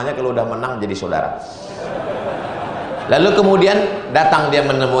 Memang semuanya kalau udah menang jadi saudara. Lalu kemudian datang dia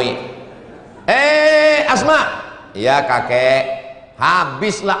menemui, Asma, ya kakek,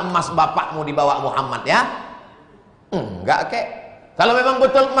 habislah emas bapakmu dibawa Muhammad ya. Enggak kek, kalau memang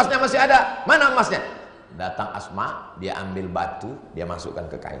betul emasnya masih ada, mana emasnya? Datang Asma, dia ambil batu, dia masukkan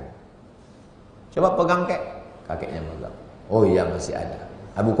ke kain. Coba pegang kek, kakeknya pegang. Oh iya masih ada.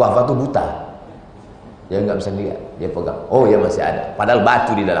 Abu Quhafah itu buta, dia nggak bisa lihat, dia pegang. Oh iya masih ada, padahal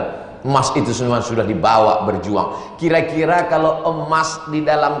batu di dalam. Emas itu semua sudah dibawa berjuang. Kira-kira kalau emas di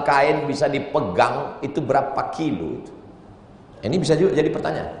dalam kain bisa dipegang, itu berapa kilo? Ini bisa juga jadi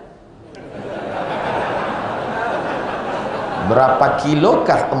pertanyaan. Berapa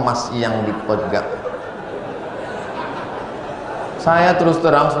kilokah emas yang dipegang? Saya terus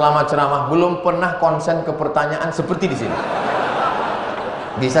terang selama ceramah belum pernah konsen ke pertanyaan seperti di sini.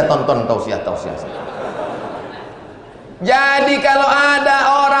 Bisa tonton tausiah-tausiah. Jadi kalau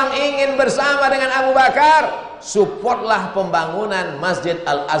ada orang ingin bersama dengan Abu Bakar, supportlah pembangunan Masjid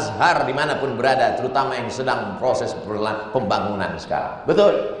Al-Azhar dimanapun berada, terutama yang sedang proses pembangunan sekarang.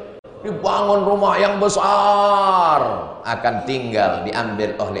 Betul? Dibangun rumah yang besar, akan tinggal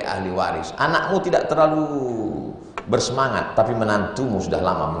diambil oleh ahli waris. Anakmu tidak terlalu bersemangat, tapi menantumu sudah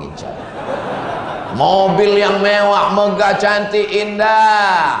lama mengincar. Mobil yang mewah, megah, cantik,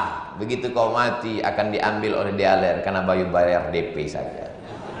 indah, begitu kau mati akan diambil oleh dialer karena bayar DP saja.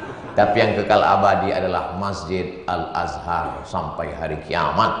 Tapi yang kekal abadi adalah Masjid Al-Azhar sampai hari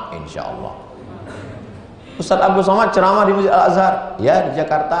kiamat insyaallah. Ustadz Abdul Somad ceramah di Masjid Al-Azhar, ya di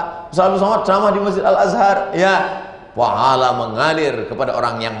Jakarta. Ustadz Abdul Somad ceramah di Masjid Al-Azhar, ya. Pahala mengalir kepada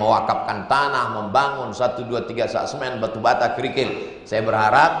orang yang mewakafkan tanah, membangun 1, 2, 3 sak semen, batu bata, kerikil. Saya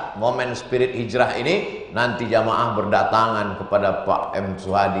berharap momen spirit hijrah ini nanti jamaah berdatangan kepada Pak M.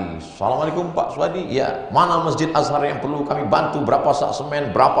 Suhadi. Assalamualaikum Pak Suhadi, ya mana Masjid Azhar yang perlu kami bantu, berapa sak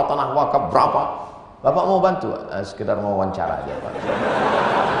semen, berapa tanah wakaf, berapa? Bapak mau bantu? Sekedar mau wawancara aja Pak.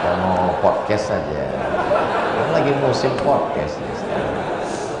 Kita mau podcast saja. Lagi musim podcast.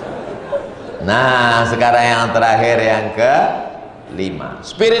 Nah sekarang yang terakhir, yang ke-5,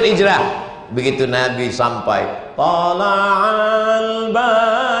 spirit hijrah. Begitu Nabi sampai, tala'al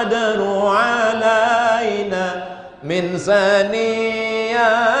badru alaina min saniyatil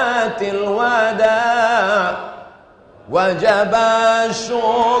wada' wajaba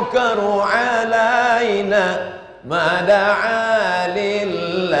syukru alaina mada'a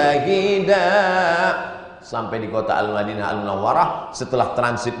lillahi da'. Sampai di kota Al-Madinah Al-Munawwarah, setelah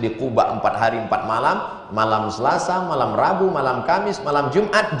transit di Quba 4 hari 4 malam, malam Selasa, malam Rabu, malam Kamis, malam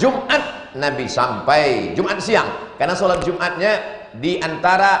Jumat, Nabi sampai Jumat siang, karena sholat Jumatnya di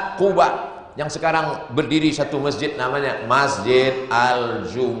antara Quba yang sekarang berdiri satu masjid namanya Masjid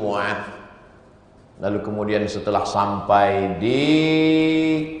Al-Jumu'ah. Lalu kemudian setelah sampai di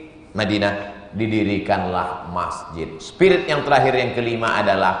Madinah, didirikanlah masjid. Spirit yang terakhir, yang ke-5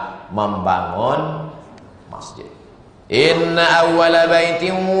 adalah membangun masjid. Inna awwala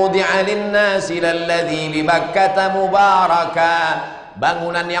baitin wudi'a lin-nasi lalladzi bi Bakkah mubaraka.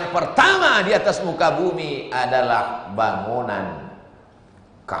 Bangunan yang pertama di atas muka bumi adalah bangunan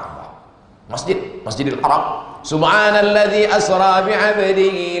Ka'bah. Masjidil Haram. Subhanalladzi asra bi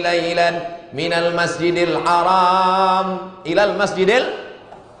 'abdihi lailan minal Masjidil Haram ilal Masjidil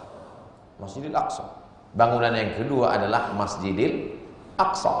Aqsa. Bangunan yang kedua adalah Masjidil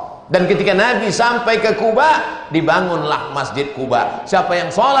Aqsa. Dan ketika Nabi sampai ke Quba, dibangunlah Masjid Quba. Siapa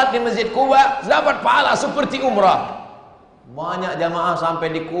yang sholat di Masjid Quba dapat pahala seperti umrah. Banyak jamaah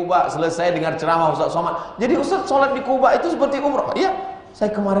sampai di Quba, selesai dengar ceramah Ustadz Somad, jadi Ustadz sholat di Quba itu seperti umrah. Iya,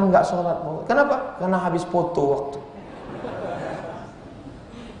 saya kemarin nggak sholat. Kenapa? Karena habis foto waktu.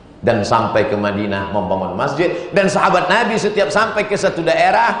 Dan sampai ke Madinah membangun masjid. Dan sahabat Nabi setiap sampai ke satu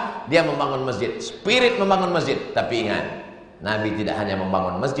daerah, dia membangun masjid. Spirit membangun masjid. Tapi ingat, Nabi tidak hanya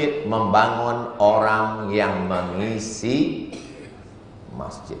membangun masjid, membangun orang yang mengisi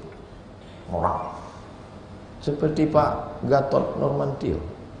masjid. Orang seperti Pak Gatot Nurmantio.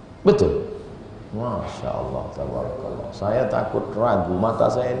 Betul. Masya Allah, tabarakallah. Saya takut ragu, mata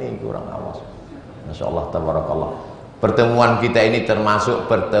saya ini kurang awas. Masya Allah, tabarakallah. Pertemuan kita ini termasuk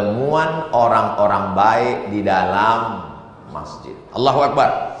pertemuan orang-orang baik di dalam masjid. Allahu Akbar.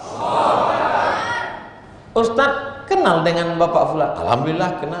 Ustadz kenal dengan Bapak Fulan?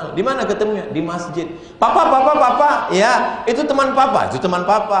 Alhamdulillah kenal. Di mana ketemunya? Di masjid. Papa, ya, itu teman Papa, itu teman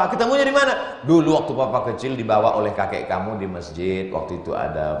Papa. Ketemunya di mana? Dulu waktu Papa kecil dibawa oleh kakek kamu di masjid. Waktu itu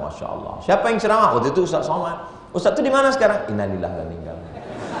ada, Masya Allah. Siapa yang ceramah? Waktu itu Ustadz Somad. Ustadz itu di mana sekarang? Innalillahi wa inna ilaihi raji'un.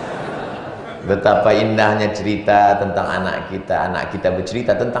 Betapa indahnya cerita tentang anak kita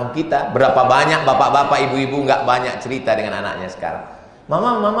bercerita tentang kita. Berapa banyak bapak-bapak, ibu-ibu nggak banyak cerita dengan anaknya sekarang.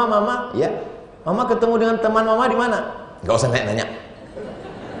 Mama, ya, Mama ketemu dengan teman Mama di mana? Nggak usah nanya.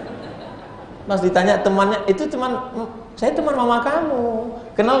 Pas ditanya temannya, itu saya teman Mama kamu.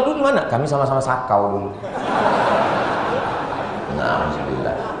 Kenal dulu di mana? Kami sama-sama sakau dulu. Nah,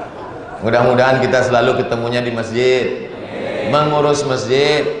 alhamdulillah. Mudah-mudahan kita selalu ketemunya di masjid, mengurus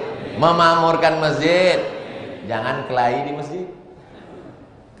masjid, memakmurkan masjid. Jangan kelahi di masjid.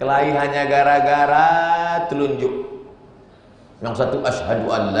 Kelahi hanya gara-gara telunjuk. Yang satu asyhadu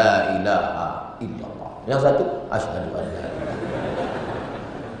an la ilaha illallah. Yang satu asyhadu an la ilaha illallah.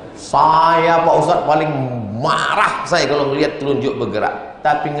 Saya Pak Ustadz paling marah saya kalau melihat telunjuk bergerak.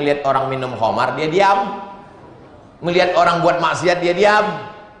 Tapi ngelihat orang minum khamar dia diam. Melihat orang buat maksiat dia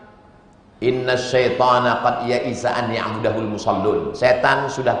diam. Inna syaitana qad ya'isa an ya'budahul musallun. Setan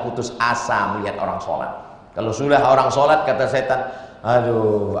sudah putus asa melihat orang sholat. Kalau sudah orang sholat, kata setan,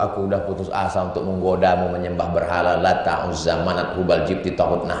 aduh, aku udah putus asa untuk menggodamu menyembah berhala Lata, Uzza, Manat, Hubal, Jibti,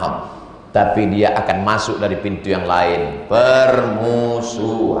 Tahut, Naham. Tapi dia akan masuk dari pintu yang lain.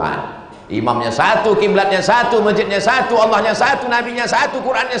 Permusuhan. Imamnya satu, kiblatnya satu, masjidnya satu, Allahnya satu, nabinya satu,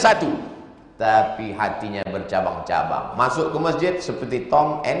 Qurannya satu. Tapi hatinya bercabang-cabang. Masuk ke masjid seperti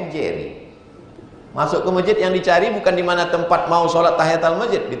Tom and Jerry. Masuk ke masjid yang dicari bukan di mana tempat mau sholat tahiyatul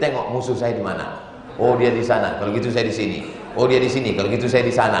masjid. Ditengok musuh saya di mana. Oh, dia di sana. Kalau gitu saya di sini. Oh, dia di sini. Kalau gitu saya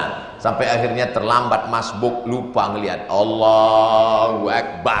di sana. Sampai akhirnya terlambat masbuk, lupa ngelihat. Allahu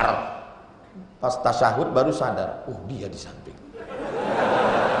Akbar. Pas tasyahud baru sadar. Oh, dia di samping.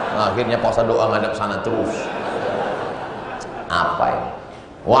 Nah, akhirnya pausa doa ngadap sana terus. Apa ini?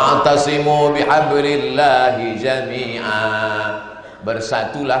 Wa'tasimu bihablillahi jami'a.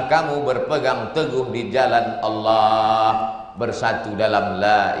 Bersatulah kamu berpegang teguh di jalan Allah. Bersatu dalam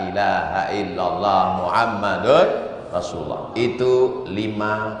la ilaha illallah Muhammadur Rasulullah. Itu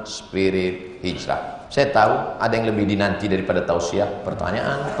 5 spirit hijrah. Saya tahu ada yang lebih dinanti daripada tausiah.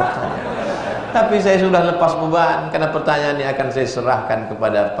 Pertanyaan. Tapi saya sudah lepas beban. Karena pertanyaan ini akan saya serahkan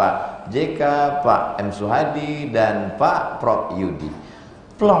kepada Pak JK, Pak M. Suhadi, dan Pak Prof. Yudi.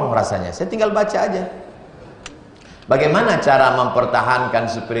 Plong rasanya, saya tinggal baca aja. Bagaimana cara mempertahankan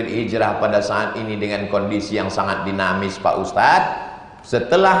spirit hijrah pada saat ini dengan kondisi yang sangat dinamis, Pak Ustadz?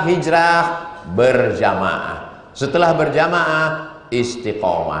 Setelah hijrah, berjamaah. Setelah berjamaah,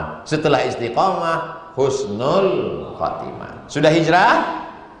 istiqomah. Setelah istiqomah, husnul khatimah. Sudah hijrah?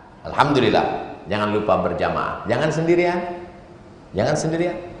 Alhamdulillah. Jangan lupa berjamaah. Jangan sendirian. Jangan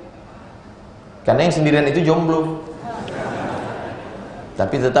sendirian. Karena yang sendirian itu jomblo.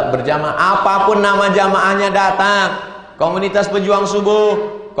 Tapi tetap berjamaah. Apapun nama jamaahnya datang. Komunitas pejuang subuh,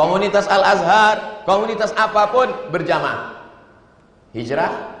 komunitas Al-Azhar, komunitas apapun, berjamaah. Hijrah,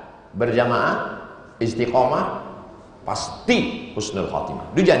 berjamaah, istiqomah, pasti husnul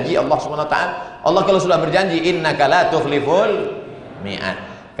khatimah. Itu janji Allah SWT. Allah kalau sudah berjanji, innaka la tukhliful mi'ad.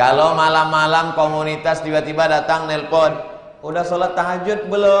 Kalau malam-malam komunitas tiba-tiba datang nelpon, udah sholat tahajud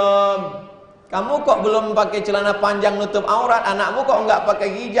belum? Kamu kok belum pakai celana panjang nutup aurat? Anakmu kok nggak pakai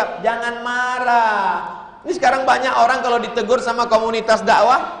hijab? Jangan marah. Ini sekarang banyak orang kalau ditegur sama komunitas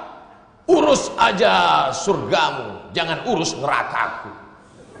dakwah, urus aja surgamu, jangan urus nerakaku.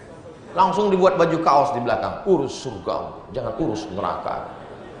 Langsung dibuat baju kaos di belakang, urus surgamu, jangan urus neraka.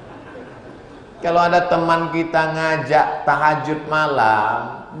 Kalau ada teman kita ngajak tahajud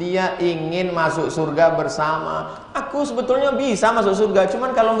malam, dia ingin masuk surga bersama. Aku sebetulnya bisa masuk surga, cuman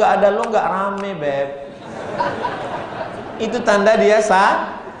kalau nggak ada lo nggak rame, beb. Itu tanda dia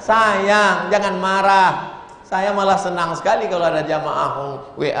sayang. Jangan marah. Saya malah senang sekali kalau ada jamaah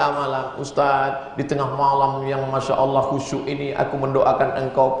WA malam, Ustadz, di tengah malam yang Masya Allah khusyuk ini, aku mendoakan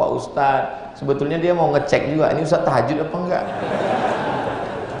engkau Pak Ustadz. Sebetulnya dia mau ngecek juga, ini Ustadz tahajud apa enggak.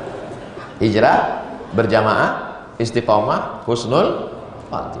 Hijrah, berjamaah, istiqomah, husnul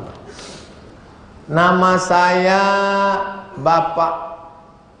khatimah. Nama saya Bapak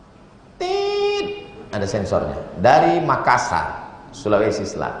Tit, ada sensornya, dari Makassar, Sulawesi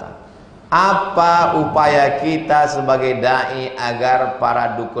Selatan. Apa upaya kita sebagai dai agar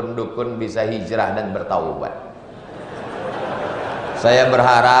para dukun-dukun bisa hijrah dan bertaubat? Saya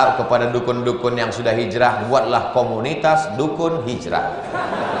berharap kepada dukun-dukun yang sudah hijrah, buatlah komunitas dukun hijrah.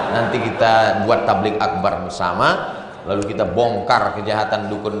 Nanti kita buat tablik akbar bersama, lalu kita bongkar kejahatan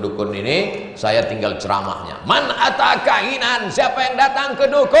dukun-dukun ini. Saya tinggal ceramahnya. Man atakahinan, siapa yang datang ke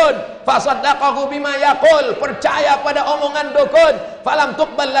dukun, fasaddaqahu bima yaqul, percaya pada omongan dukun, falam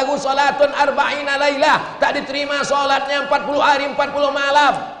tuqbal lahu salatun arba'ina lailah, tak diterima salatnya 40 hari 40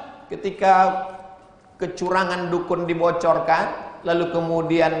 malam. Ketika kecurangan dukun dibocorkan, lalu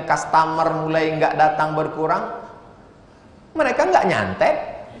kemudian customer mulai nggak datang berkurang, mereka nggak nyantet,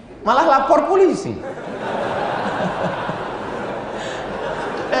 malah lapor polisi.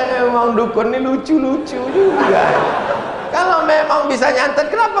 Emang dukun ini lucu-lucu juga. Kalau memang bisa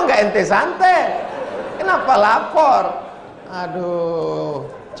nyantet, kenapa nggak ente santet? Kenapa lapor? Aduh,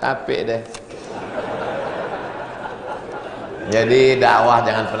 capek deh. Jadi dakwah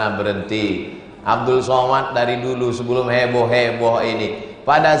jangan pernah berhenti. Abdul Somad dari dulu sebelum heboh-heboh ini,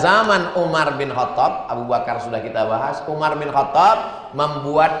 pada zaman Umar bin Khattab, Abu Bakar sudah kita bahas, Umar bin Khattab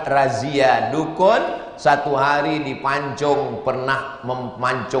membuat razia dukun. Satu hari di Pancung pernah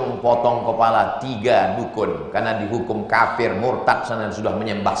memancung potong kepala 3 dukun karena dihukum kafir murtad sana, sudah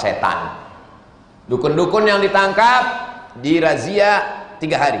menyembah setan. Dukun-dukun yang ditangkap dirazia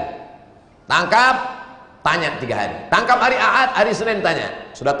 3 hari. Tangkap, tanya 3 hari. Tangkap hari Ahad, hari Senin tanya,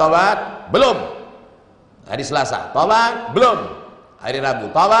 sudah tobat? Belum. Hari Selasa, tobat? Belum. Hari Rabu,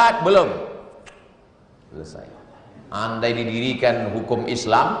 tobat? Belum. Selesai. Andai didirikan hukum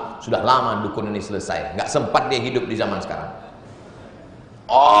Islam, sudah lama dukun ini selesai. Nggak sempat dia hidup di zaman sekarang.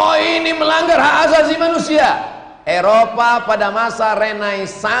 Oh, ini melanggar hak asasi manusia. Eropa pada masa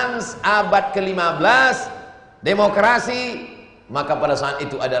Renaissance abad ke-15, demokrasi, maka pada saat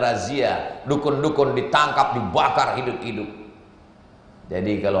itu ada razia, dukun-dukun ditangkap, dibakar hidup-hidup.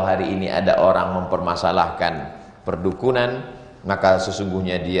 Jadi kalau hari ini ada orang mempermasalahkan perdukunan, maka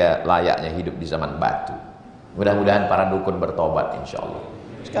sesungguhnya dia layaknya hidup di zaman batu. Mudah-mudahan para dukun bertobat insya Allah.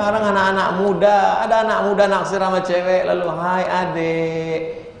 Sekarang anak-anak muda, ada anak muda naksir sama cewek, lalu hai adik,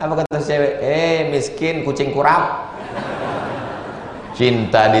 apa kata cewek? Miskin kucing kurap.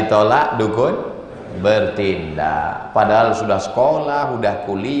 Cinta ditolak, dukun bertindak. Padahal sudah sekolah, sudah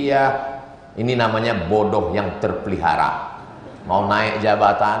kuliah. Ini namanya bodoh yang terpelihara. Mau naik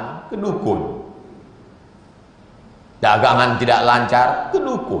jabatan, ke dukun. Dagangan tidak lancar, ke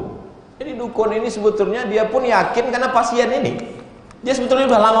dukun. Jadi dukun ini sebetulnya dia pun yakin karena pasien ini. Dia sebetulnya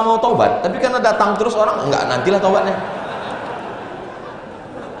udah lama mau tobat, tapi karena datang terus orang, enggak, nantilah tobatnya.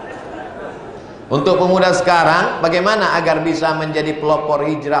 Untuk pemuda sekarang, bagaimana agar bisa menjadi pelopor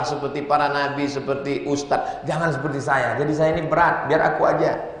hijrah seperti para nabi, seperti Ustadz? Jangan seperti saya, jadi saya ini berat, biar aku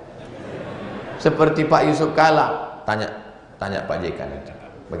aja. Seperti Pak Yusuf Kala, tanya Pak JK nanti.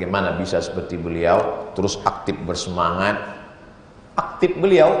 Bagaimana bisa seperti beliau, terus aktif bersemangat. Aktif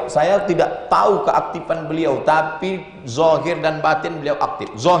beliau, saya tidak tahu keaktifan beliau, tapi zahir dan batin beliau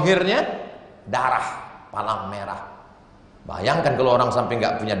aktif. Zahirnya darah, palang merah. Bayangkan kalau orang sampai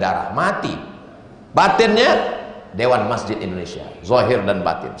nggak punya darah, mati. Batinnya Dewan Masjid Indonesia, zahir dan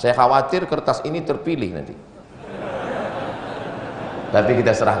batin. Saya khawatir kertas ini terpilih nanti. Tapi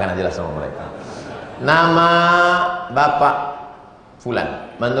kita serahkan aja lah sama mereka. Nama Bapak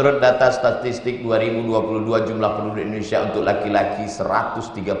Fulan. Menurut data statistik 2022 jumlah penduduk Indonesia untuk laki-laki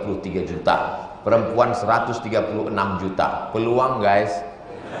 133 juta, perempuan 136 juta. Peluang guys.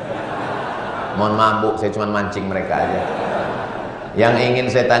 Mohon maaf Bu, saya cuma mancing mereka aja. Yang ingin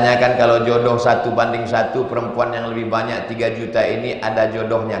saya tanyakan, kalau jodoh 1:1, perempuan yang lebih banyak 3 juta ini ada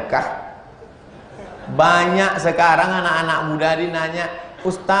jodohnya kah? Banyak sekarang anak-anak muda dinanya,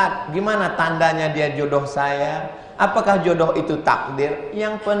 Ustadz gimana tandanya dia jodoh saya? Apakah jodoh itu takdir?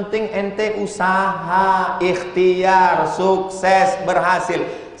 Yang penting ente usaha, ikhtiar, sukses, berhasil.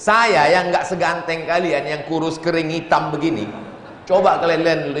 Saya yang nggak seganteng kalian, yang kurus kering hitam begini, coba kalian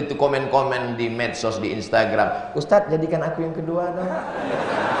lihat itu komen-komen di medsos, di Instagram, Ustadz jadikan aku yang kedua dong.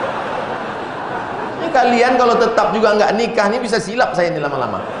 Ini kalian kalau tetap juga nggak nikah, ini bisa silap saya ini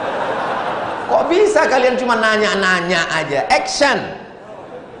lama-lama. Kok bisa kalian cuma nanya-nanya aja? Action.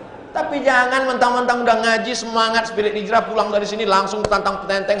 Tapi jangan mentang-mentang udah ngaji, semangat, spirit hijrah, pulang dari sini langsung tantang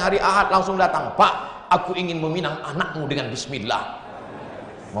petenteng hari Ahad langsung datang. Pak, aku ingin meminang anakmu dengan bismillah.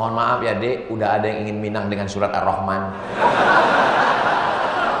 Mohon maaf ya dek, udah ada yang ingin minang dengan surat Ar-Rahman.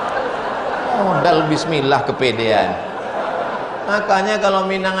 Modal bismillah kepedean. Makanya kalau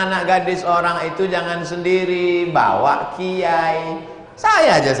minang anak gadis orang itu jangan sendiri, bawa kiai.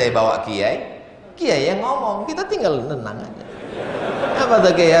 Saya aja saya bawa kiai. Kiai yang ngomong, kita tinggal tenang aja. Apa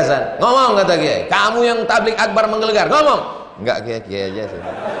kata Kiai Hasan? Ngomong kata Kiai. Kamu yang tablik akbar menggelegar, ngomong. Enggak, Kiai aja sih.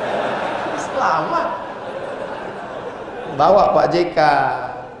 Selamat. Bawa Pak JK.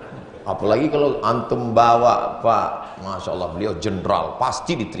 Apalagi kalau antum bawa Pak, Masya Allah beliau jenderal,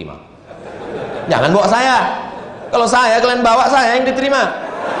 pasti diterima. Jangan bawa saya. Kalau saya, kalian bawa saya yang diterima.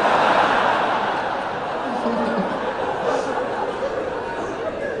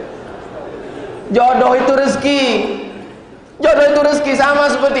 Jodoh itu rezeki. Jodoh itu rezeki,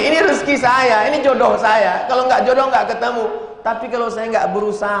 sama seperti ini rezeki saya, ini jodoh saya. Kalau nggak jodoh nggak ketemu. Tapi kalau saya nggak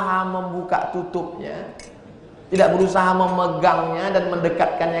berusaha membuka tutupnya, tidak berusaha memegangnya dan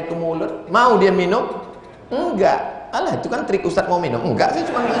mendekatkannya ke mulut, mau dia minum? Enggak. Alah, itu kan trik Ustadz mau minum. Enggak, saya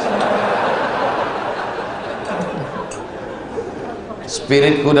cuma ngasih.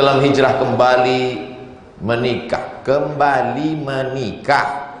 Spiritku dalam hijrah kembali menikah, kembali menikah,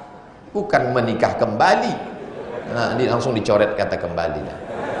 bukan menikah kembali. Nah, ini langsung dicoret kata kembali.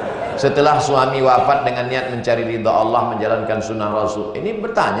 Setelah suami wafat dengan niat mencari ridha Allah, menjalankan sunnah Rasul. Ini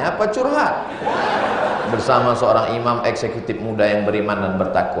bertanya apa curhat? Bersama seorang imam eksekutif muda yang beriman dan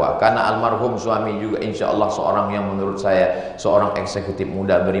bertakwa. Karena almarhum suami juga insya Allah seorang yang menurut saya seorang eksekutif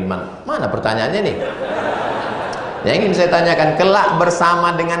muda beriman. Mana pertanyaannya nih? Yang ingin saya tanyakan, kelak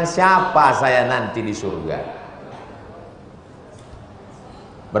bersama dengan siapa saya nanti di surga?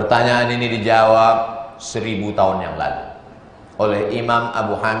 Pertanyaan ini dijawab 1000 tahun yang lalu oleh Imam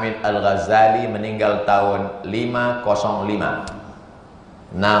Abu Hamid Al-Ghazali, meninggal tahun 505.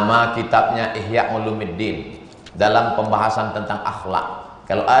 Nama kitabnya Ihya Ulumuddin. Dalam pembahasan tentang akhlak,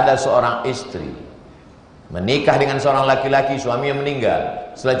 kalau ada seorang istri menikah dengan seorang laki-laki, suaminya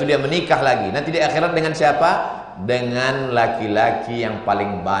meninggal, setelah itu dia menikah lagi, nanti di akhirat dengan siapa? Dengan laki-laki yang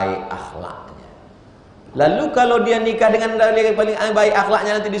paling baik akhlaknya. Lalu kalau dia nikah dengan laki-laki yang paling baik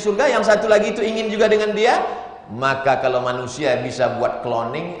akhlaknya nanti di surga, yang satu lagi itu ingin juga dengan dia, maka kalau manusia bisa buat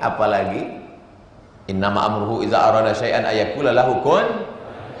cloning, apalagi innama amruhu idza arada syai'an ayaqula lahu kun.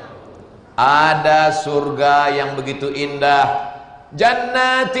 Ada surga yang begitu indah,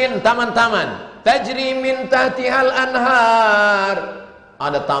 jannatin, taman-taman, tajri min tahtihal anhar.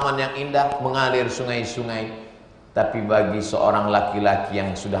 Ada taman yang indah, mengalir sungai-sungai. Tapi bagi seorang laki-laki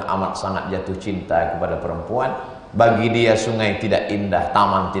yang sudah amat sangat jatuh cinta kepada perempuan, bagi dia sungai tidak indah,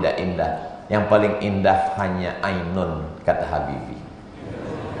 taman tidak indah. Yang paling indah hanya ainun, kata Habibie.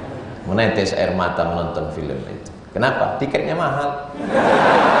 Menetes air mata menonton film itu. Kenapa? Tiketnya mahal.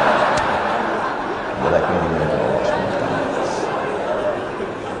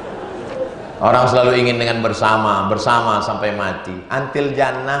 Orang selalu ingin dengan bersama sampai mati. Antil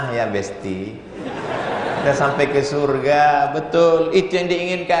jannah ya besti. Kita sampai ke surga, betul, itu yang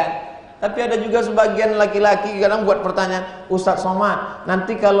diinginkan. Tapi ada juga sebagian laki-laki kadang buat pertanyaan, Ustadz Somad,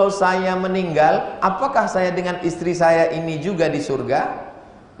 nanti kalau saya meninggal, apakah saya dengan istri saya ini juga di surga?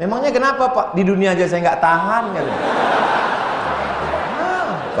 Memangnya kenapa Pak? Di dunia aja saya nggak tahan kan?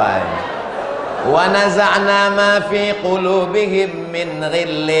 Apa ini? Wa naza'na ma fi qulubihim min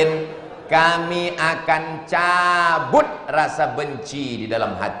ghillin. Kami akan cabut rasa benci di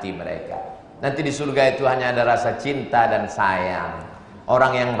dalam hati mereka. Nanti di surga itu hanya ada rasa cinta dan sayang.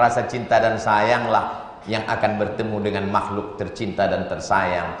 Orang yang rasa cinta dan sayanglah yang akan bertemu dengan makhluk tercinta dan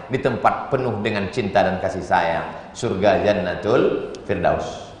tersayang di tempat penuh dengan cinta dan kasih sayang. Surga Jannatul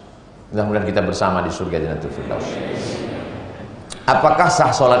Firdaus. Mudah-mudahan kita bersama di surga Jannatul Firdaus. Apakah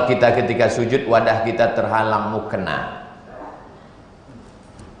sah sholat kita ketika sujud wadah kita terhalang mukena?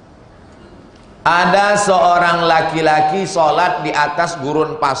 Ada seorang laki-laki sholat di atas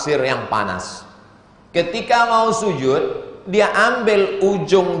gurun pasir yang panas. Ketika mau sujud, dia ambil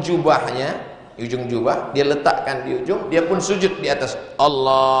ujung jubahnya, ujung jubah, dia letakkan di ujung, dia pun sujud di atas.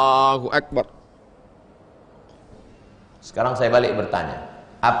 Allahu Akbar. Sekarang saya balik bertanya,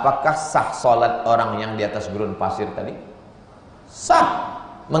 apakah sah sholat orang yang di atas gurun pasir tadi? Sah.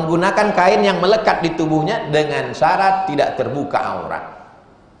 Menggunakan kain yang melekat di tubuhnya dengan syarat tidak terbuka aurat.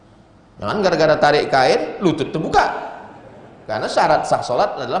 Jangan gara-gara tarik kain lutut terbuka. Karena syarat sah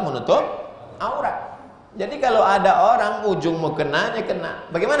sholat adalah menutup aurat. Jadi kalau ada orang ujung mukenanya kena.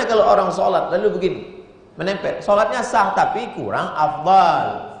 Bagaimana kalau orang sholat lalu begini menempel? Sholatnya sah tapi kurang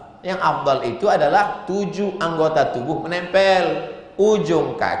afdal. Yang afdal itu adalah 7 anggota tubuh menempel.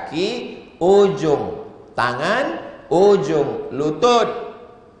 Ujung kaki, ujung tangan, ujung lutut.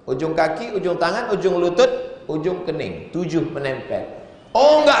 Ujung kaki, ujung tangan, ujung lutut, ujung kening. 7 menempel.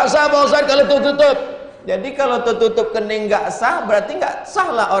 Oh nggak sah Pak Ustadz kalau tertutup. Jadi kalau tertutup kening nggak sah, berarti nggak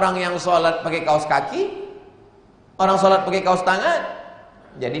sah lah orang yang sholat pakai kaos kaki. Orang sholat pakai kaos tangan.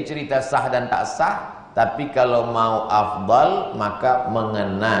 Jadi cerita sah dan tak sah. Tapi kalau mau afdal, maka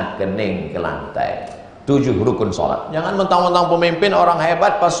mengena kening ke lantai. 7 rukun sholat. Jangan mentang-mentang pemimpin orang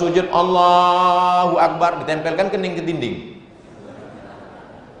hebat, pas sujud Allahu Akbar ditempelkan kening ke dinding.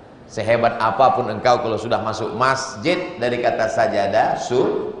 Sehebat apapun engkau, kalau sudah masuk masjid, dari kata sajadah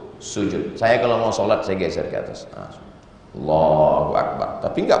sujud. Saya kalau mau sholat saya geser ke atas. Allahu Akbar.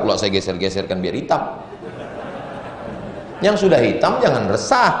 Tapi enggak pula saya geser-geserkan biar hitam. Yang sudah hitam jangan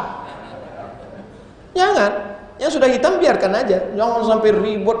resah. Jangan. Yang sudah hitam biarkan aja. Jangan sampai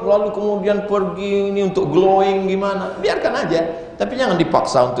ribut lalu kemudian pergi ini untuk glowing gimana. Biarkan aja. Tapi jangan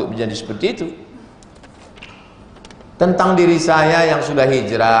dipaksa untuk menjadi seperti itu. Tentang diri saya yang sudah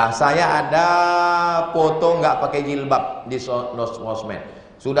hijrah, saya ada foto nggak pakai jilbab di sosmed.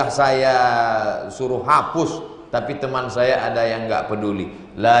 Sudah saya suruh hapus, tapi teman saya ada yang nggak peduli.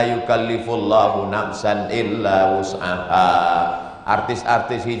 La yukallifullahu nafsan illa wus'aha.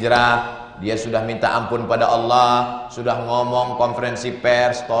 Artis-artis hijrah, dia sudah minta ampun pada Allah, sudah ngomong konferensi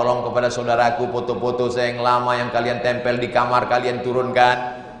pers, tolong kepada saudaraku foto-foto saya yang lama yang kalian tempel di kamar kalian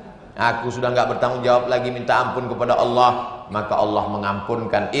turunkan. Aku sudah nggak bertanggung jawab lagi, minta ampun kepada Allah. Maka Allah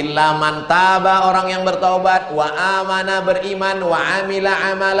mengampunkan. Illa man taba, orang yang bertaubat, wa amana, beriman, wa amila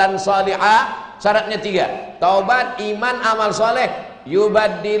amalan salihah. Syaratnya 3, taubat, iman, amal soleh.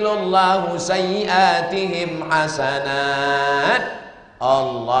 Yubaddilullahu sayyiatihim hasanat.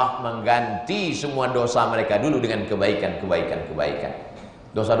 Allah mengganti semua dosa mereka dulu dengan kebaikan.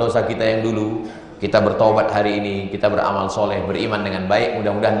 Dosa-dosa kita yang dulu, kita bertobat hari ini, kita beramal soleh, beriman dengan baik,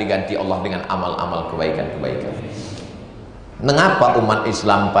 mudah-mudahan diganti Allah dengan amal-amal kebaikan. Mengapa umat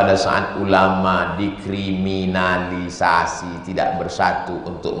Islam pada saat ulama dikriminalisasi tidak bersatu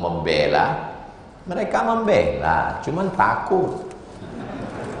untuk membela? Mereka membela, cuman takut.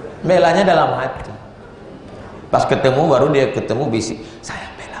 Belanya dalam hati. Pas ketemu, baru dia ketemu bisik, saya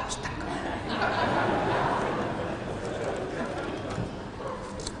bela Ustadz.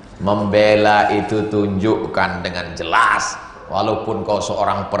 Membela itu tunjukkan dengan jelas. Walaupun kau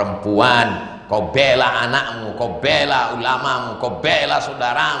seorang perempuan, kau bela anakmu, kau bela ulamamu, kau bela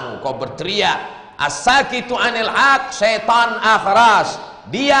saudaramu, kau berteriak as-sakitu anil haq syaitan akhras.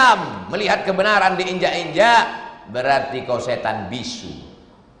 Diam melihat kebenaran diinjak-injak, berarti kau setan bisu.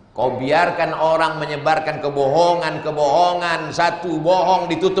 Kau biarkan orang menyebarkan kebohongan, satu bohong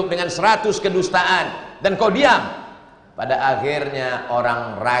ditutup dengan 100 kedustaan, dan kau diam. Pada akhirnya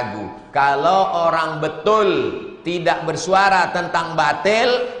orang ragu. Kalau orang betul tidak bersuara tentang batil,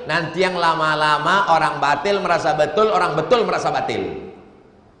 nanti yang lama-lama orang batil merasa betul, orang betul merasa batil.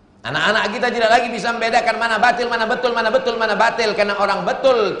 Anak-anak kita tidak lagi bisa membedakan mana batil, mana betul, mana betul, mana batil. Karena orang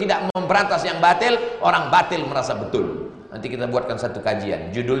betul tidak memberantas yang batil, orang batil merasa betul. Nanti kita buatkan satu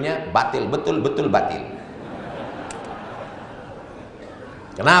kajian, judulnya batil, betul, betul, batil.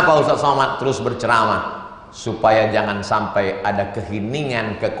 Kenapa Ustadz Somad terus berceramah? Supaya jangan sampai ada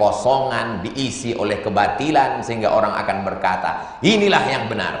keheningan, kekosongan diisi oleh kebatilan, sehingga orang akan berkata inilah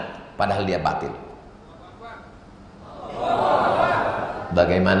yang benar, padahal dia batil.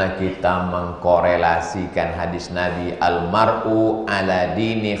 Bagaimana kita mengkorelasikan hadis Nabi, almar'u ala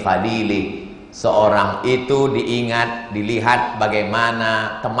dini khalili. Seorang itu diingat, dilihat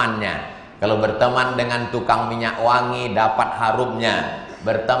bagaimana temannya. Kalau berteman dengan tukang minyak wangi dapat harumnya,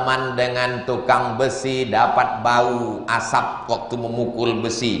 berteman dengan tukang besi dapat bau asap waktu memukul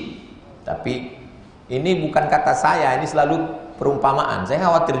besi. Tapi ini bukan kata saya, ini selalu perumpamaan. Saya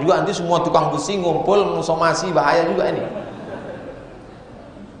khawatir juga nanti semua tukang besi ngumpul somasi, bahaya juga ini.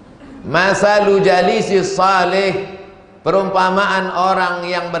 Masalu jalisi salih, perumpamaan orang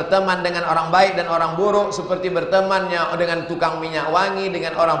yang berteman dengan orang baik dan orang buruk seperti bertemannya dengan tukang minyak wangi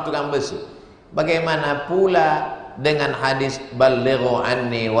dengan orang tukang besi. Bagaimana pula dengan hadis balighu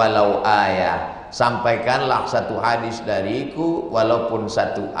anni walau ayah, sampaikanlah satu hadis dariku walaupun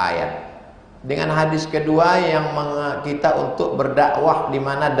satu ayat. Dengan hadis kedua yang kita untuk berdakwah, di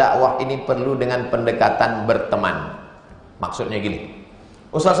mana dakwah ini perlu dengan pendekatan berteman. Maksudnya gini,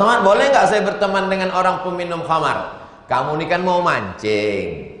 Ustadz Somad, boleh nggak saya berteman dengan orang peminum khamar? Kamu ini kan mau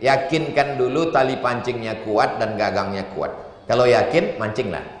mancing, yakinkan dulu tali pancingnya kuat dan gagangnya kuat. Kalau yakin,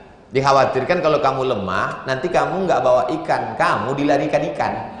 mancinglah. Dikhawatirkan kalau kamu lemah, nanti kamu nggak bawa ikan, kamu dilarikan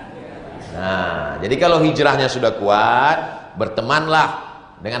ikan. Nah, jadi kalau hijrahnya sudah kuat, bertemanlah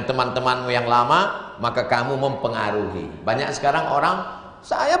dengan teman-temanmu yang lama, maka kamu mempengaruhi. Banyak sekarang orang,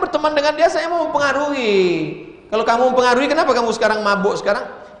 saya berteman dengan dia, saya mau mempengaruhi. Kalau kamu mempengaruhi, kenapa kamu sekarang mabuk sekarang?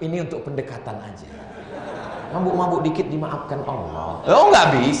 Ini untuk pendekatan aja. Mabuk-mabuk dikit dimaafkan Allah. Oh,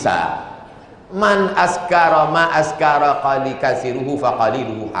 nggak bisa. Man askara ma askara qali kasiruhu fa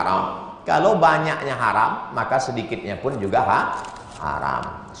qaliluhu haram. Kalau banyaknya haram, maka sedikitnya pun juga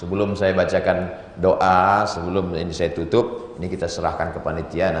haram. Sebelum saya bacakan doa, sebelum ini saya tutup, ini kita serahkan ke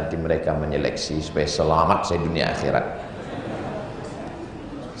panitia, nanti mereka menyeleksi supaya selamat saya dunia akhirat.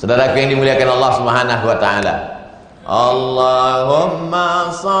 Saudaraku yang dimuliakan Allah Subhanahu wa taala.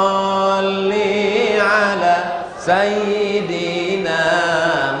 Allahumma shalli ala sayyidina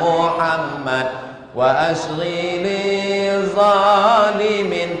Muhammad wa ashghili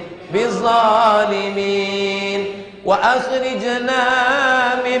zalimin bizalimin wa akhrijna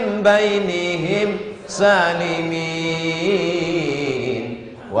min bainihim salimin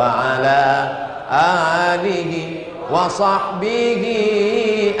wa ala alihi wa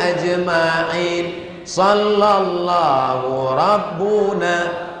sahbihi ajma'in. Sallallahu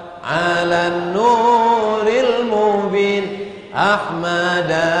rabbuna ala nuril mubin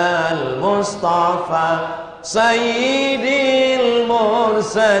Ahmad al-Mustafa sayyidil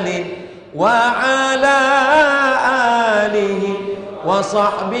mursalin wa ala alihi wa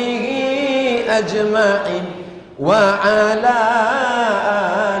sahbihi ajma'in wa ala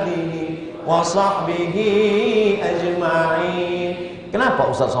alihi wa sahbihi ajma'in.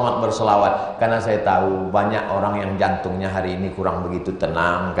 Kenapa Ustadz Somad berselawat? Karena saya tahu banyak orang yang jantungnya hari ini kurang begitu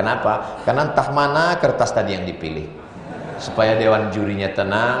tenang. Kenapa? Karena entah mana kertas tadi yang dipilih. Supaya dewan jurinya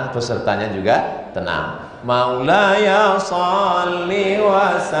tenang, pesertanya juga tenang. Maulaya salli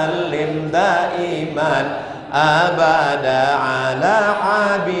wa sallim daiman abada ala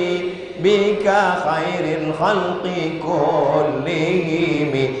habibika khairil khalqi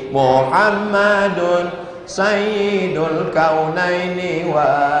kullihim Muhammadun sayyidul kaunaini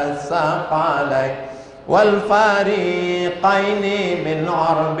wassaqalain wal fariqaini min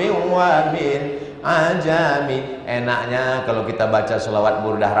arbin wa min ajami. Enaknya kalau kita baca selawat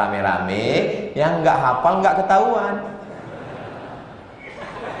burdah rame-rame, yang nggak hafal nggak ketahuan.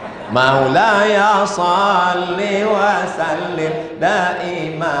 Maulaya salli wa sallim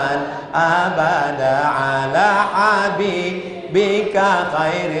daiman abada ala habibika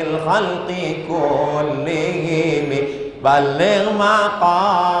khairil khalqi kullihim balligh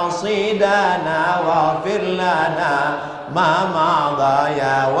maqasidana waghfir lana ma madha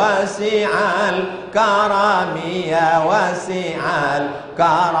ya wasi'al karami ya wasi'al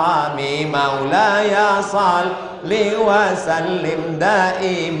karami. Maulaya salli wa sallim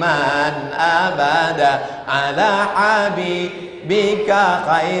daiman abada ala habibika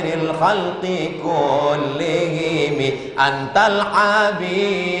khairil khalqi kullihim antal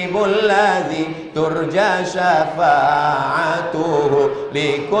habibul ladzi turja syafa'atuhu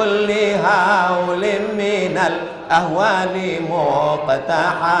likulli haulin minal ahwali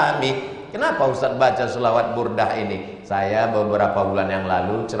muqtahami. Kenapa Ustadz baca selawat burdah ini? Saya beberapa bulan yang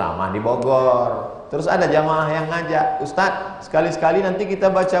lalu ceramah di Bogor. Terus ada jamaah yang ngajak, Ustadz sekali-sekali nanti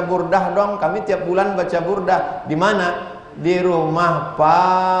kita baca burdah dong. Kami tiap bulan baca burdah. Di mana? Di rumah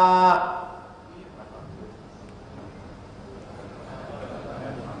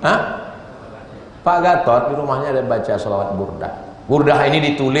Pak Gatot, di rumahnya ada baca selawat burdah. Burdah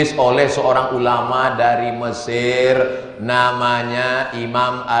ini ditulis oleh seorang ulama dari Mesir, namanya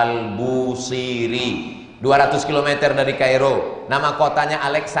Imam Al-Busiri, 200 km dari Kairo. Nama kotanya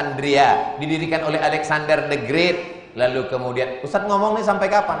Alexandria, didirikan oleh Alexander the Great. Lalu kemudian Ustadz ngomong nih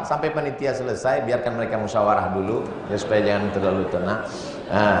sampai kapan? Sampai panitia selesai, biarkan mereka musyawarah dulu ya, supaya jangan terlalu tenang.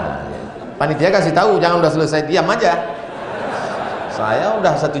 Panitia kasih tahu, jangan udah selesai diam aja. Saya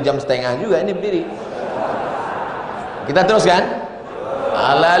udah 1,5 jam juga ini berdiri. Kita teruskan.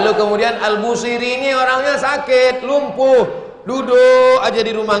 Lalu kemudian Al-Busiri ini orangnya sakit, lumpuh, duduk aja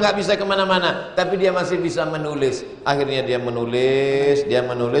di rumah, nggak bisa kemana-mana, tapi dia masih bisa menulis. Akhirnya dia menulis,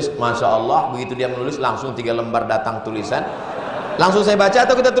 Masya Allah, begitu dia menulis langsung 3 lembar datang tulisan. Langsung saya baca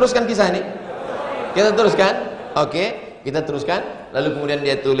atau kita teruskan kisah ini? Kita teruskan, oke, kita teruskan. Lalu kemudian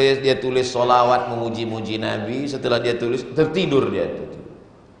dia tulis sholawat memuji-muji Nabi. Setelah dia tulis, tertidur dia.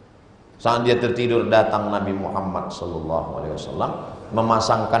 Saat dia tertidur, datang Nabi Muhammad SAW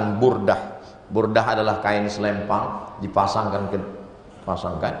memasangkan burdah. Burdah adalah kain selempang, dipasangkan,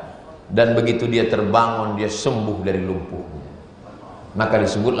 dan begitu dia terbangun, dia sembuh dari lumpuhnya. Maka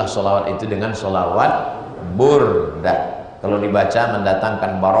disebutlah sholawat itu dengan sholawat burdah. Kalau dibaca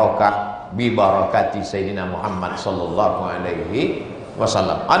mendatangkan barokah, bi barakati Sayyidina Muhammad SAW.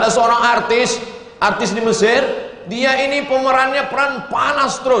 Ada seorang artis di Mesir. Dia ini pemerannya peran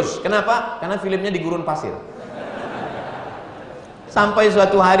panas terus. Kenapa? Karena filmnya di gurun pasir. Sampai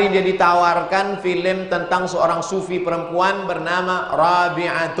suatu hari dia ditawarkan film tentang seorang sufi perempuan bernama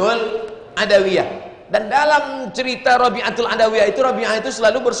Rabi'atul Adawiyah. Dan dalam cerita Rabi'atul Adawiyah itu, Rabi'ah itu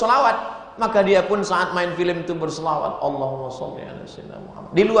selalu bersolawat. maka dia pun saat main film itu berselawat, Allahumma sholli ala sayyidina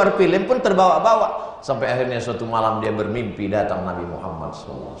Muhammad. Di luar film pun terbawa-bawa, sampai akhirnya suatu malam dia bermimpi datang Nabi Muhammad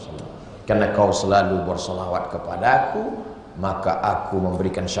SAW. Karena kau selalu berselawat kepadaku, maka aku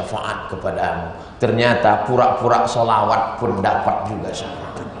memberikan syafaat kepadamu. Ternyata pura-pura solawat pun dapat juga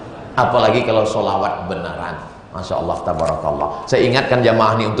syafaat. Apalagi kalau solawat beneran. Masya Allah, tabarakallah. Saya ingatkan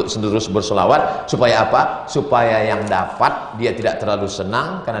jamaah ini untuk terus bersolawat. Supaya apa? Supaya yang dapat dia tidak terlalu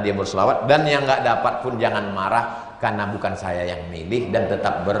senang karena dia bersolawat, dan yang nggak dapat pun jangan marah karena bukan saya yang milih, dan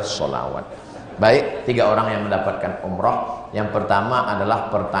tetap bersolawat. Baik, 3 orang yang mendapatkan umroh. Yang pertama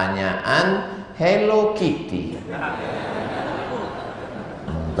adalah pertanyaan Hello Kitty.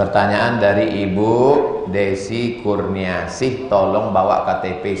 Pertanyaan dari Ibu Desi Kurniasih, tolong bawa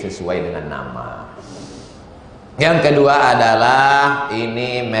KTP sesuai dengan nama. Yang kedua adalah,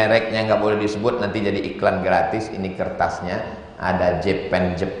 ini mereknya nggak boleh disebut, nanti jadi iklan gratis. Ini kertasnya ada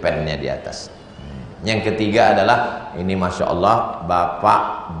Jepen-jepennya di atas. Yang ketiga adalah, ini Masya Allah, Bapak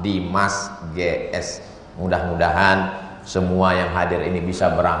Dimas GS. Mudah-mudahan semua yang hadir ini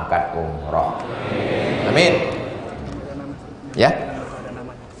bisa berangkat umroh. Amin. Ya?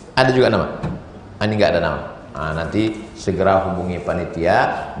 Ada juga nama? Ini nggak ada nama. Nanti segera hubungi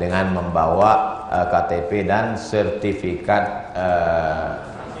panitia dengan membawa KTP dan sertifikat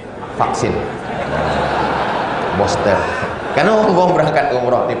vaksin booster. Karena mau berangkat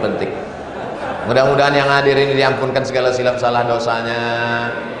umroh ini penting. Mudah-mudahan yang hadir ini diampunkan segala silap salah dosanya,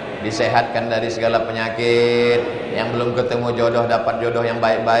 disehatkan dari segala penyakit. Yang belum ketemu jodoh dapat jodoh yang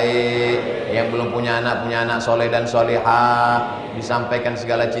baik-baik. Yang belum punya anak soleh dan solihah, disampaikan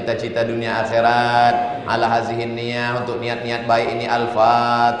segala cita-cita dunia akhirat. Ala hazihin niyah, untuk niat-niat baik ini.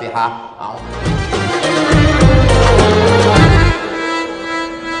 Al-Fatihah.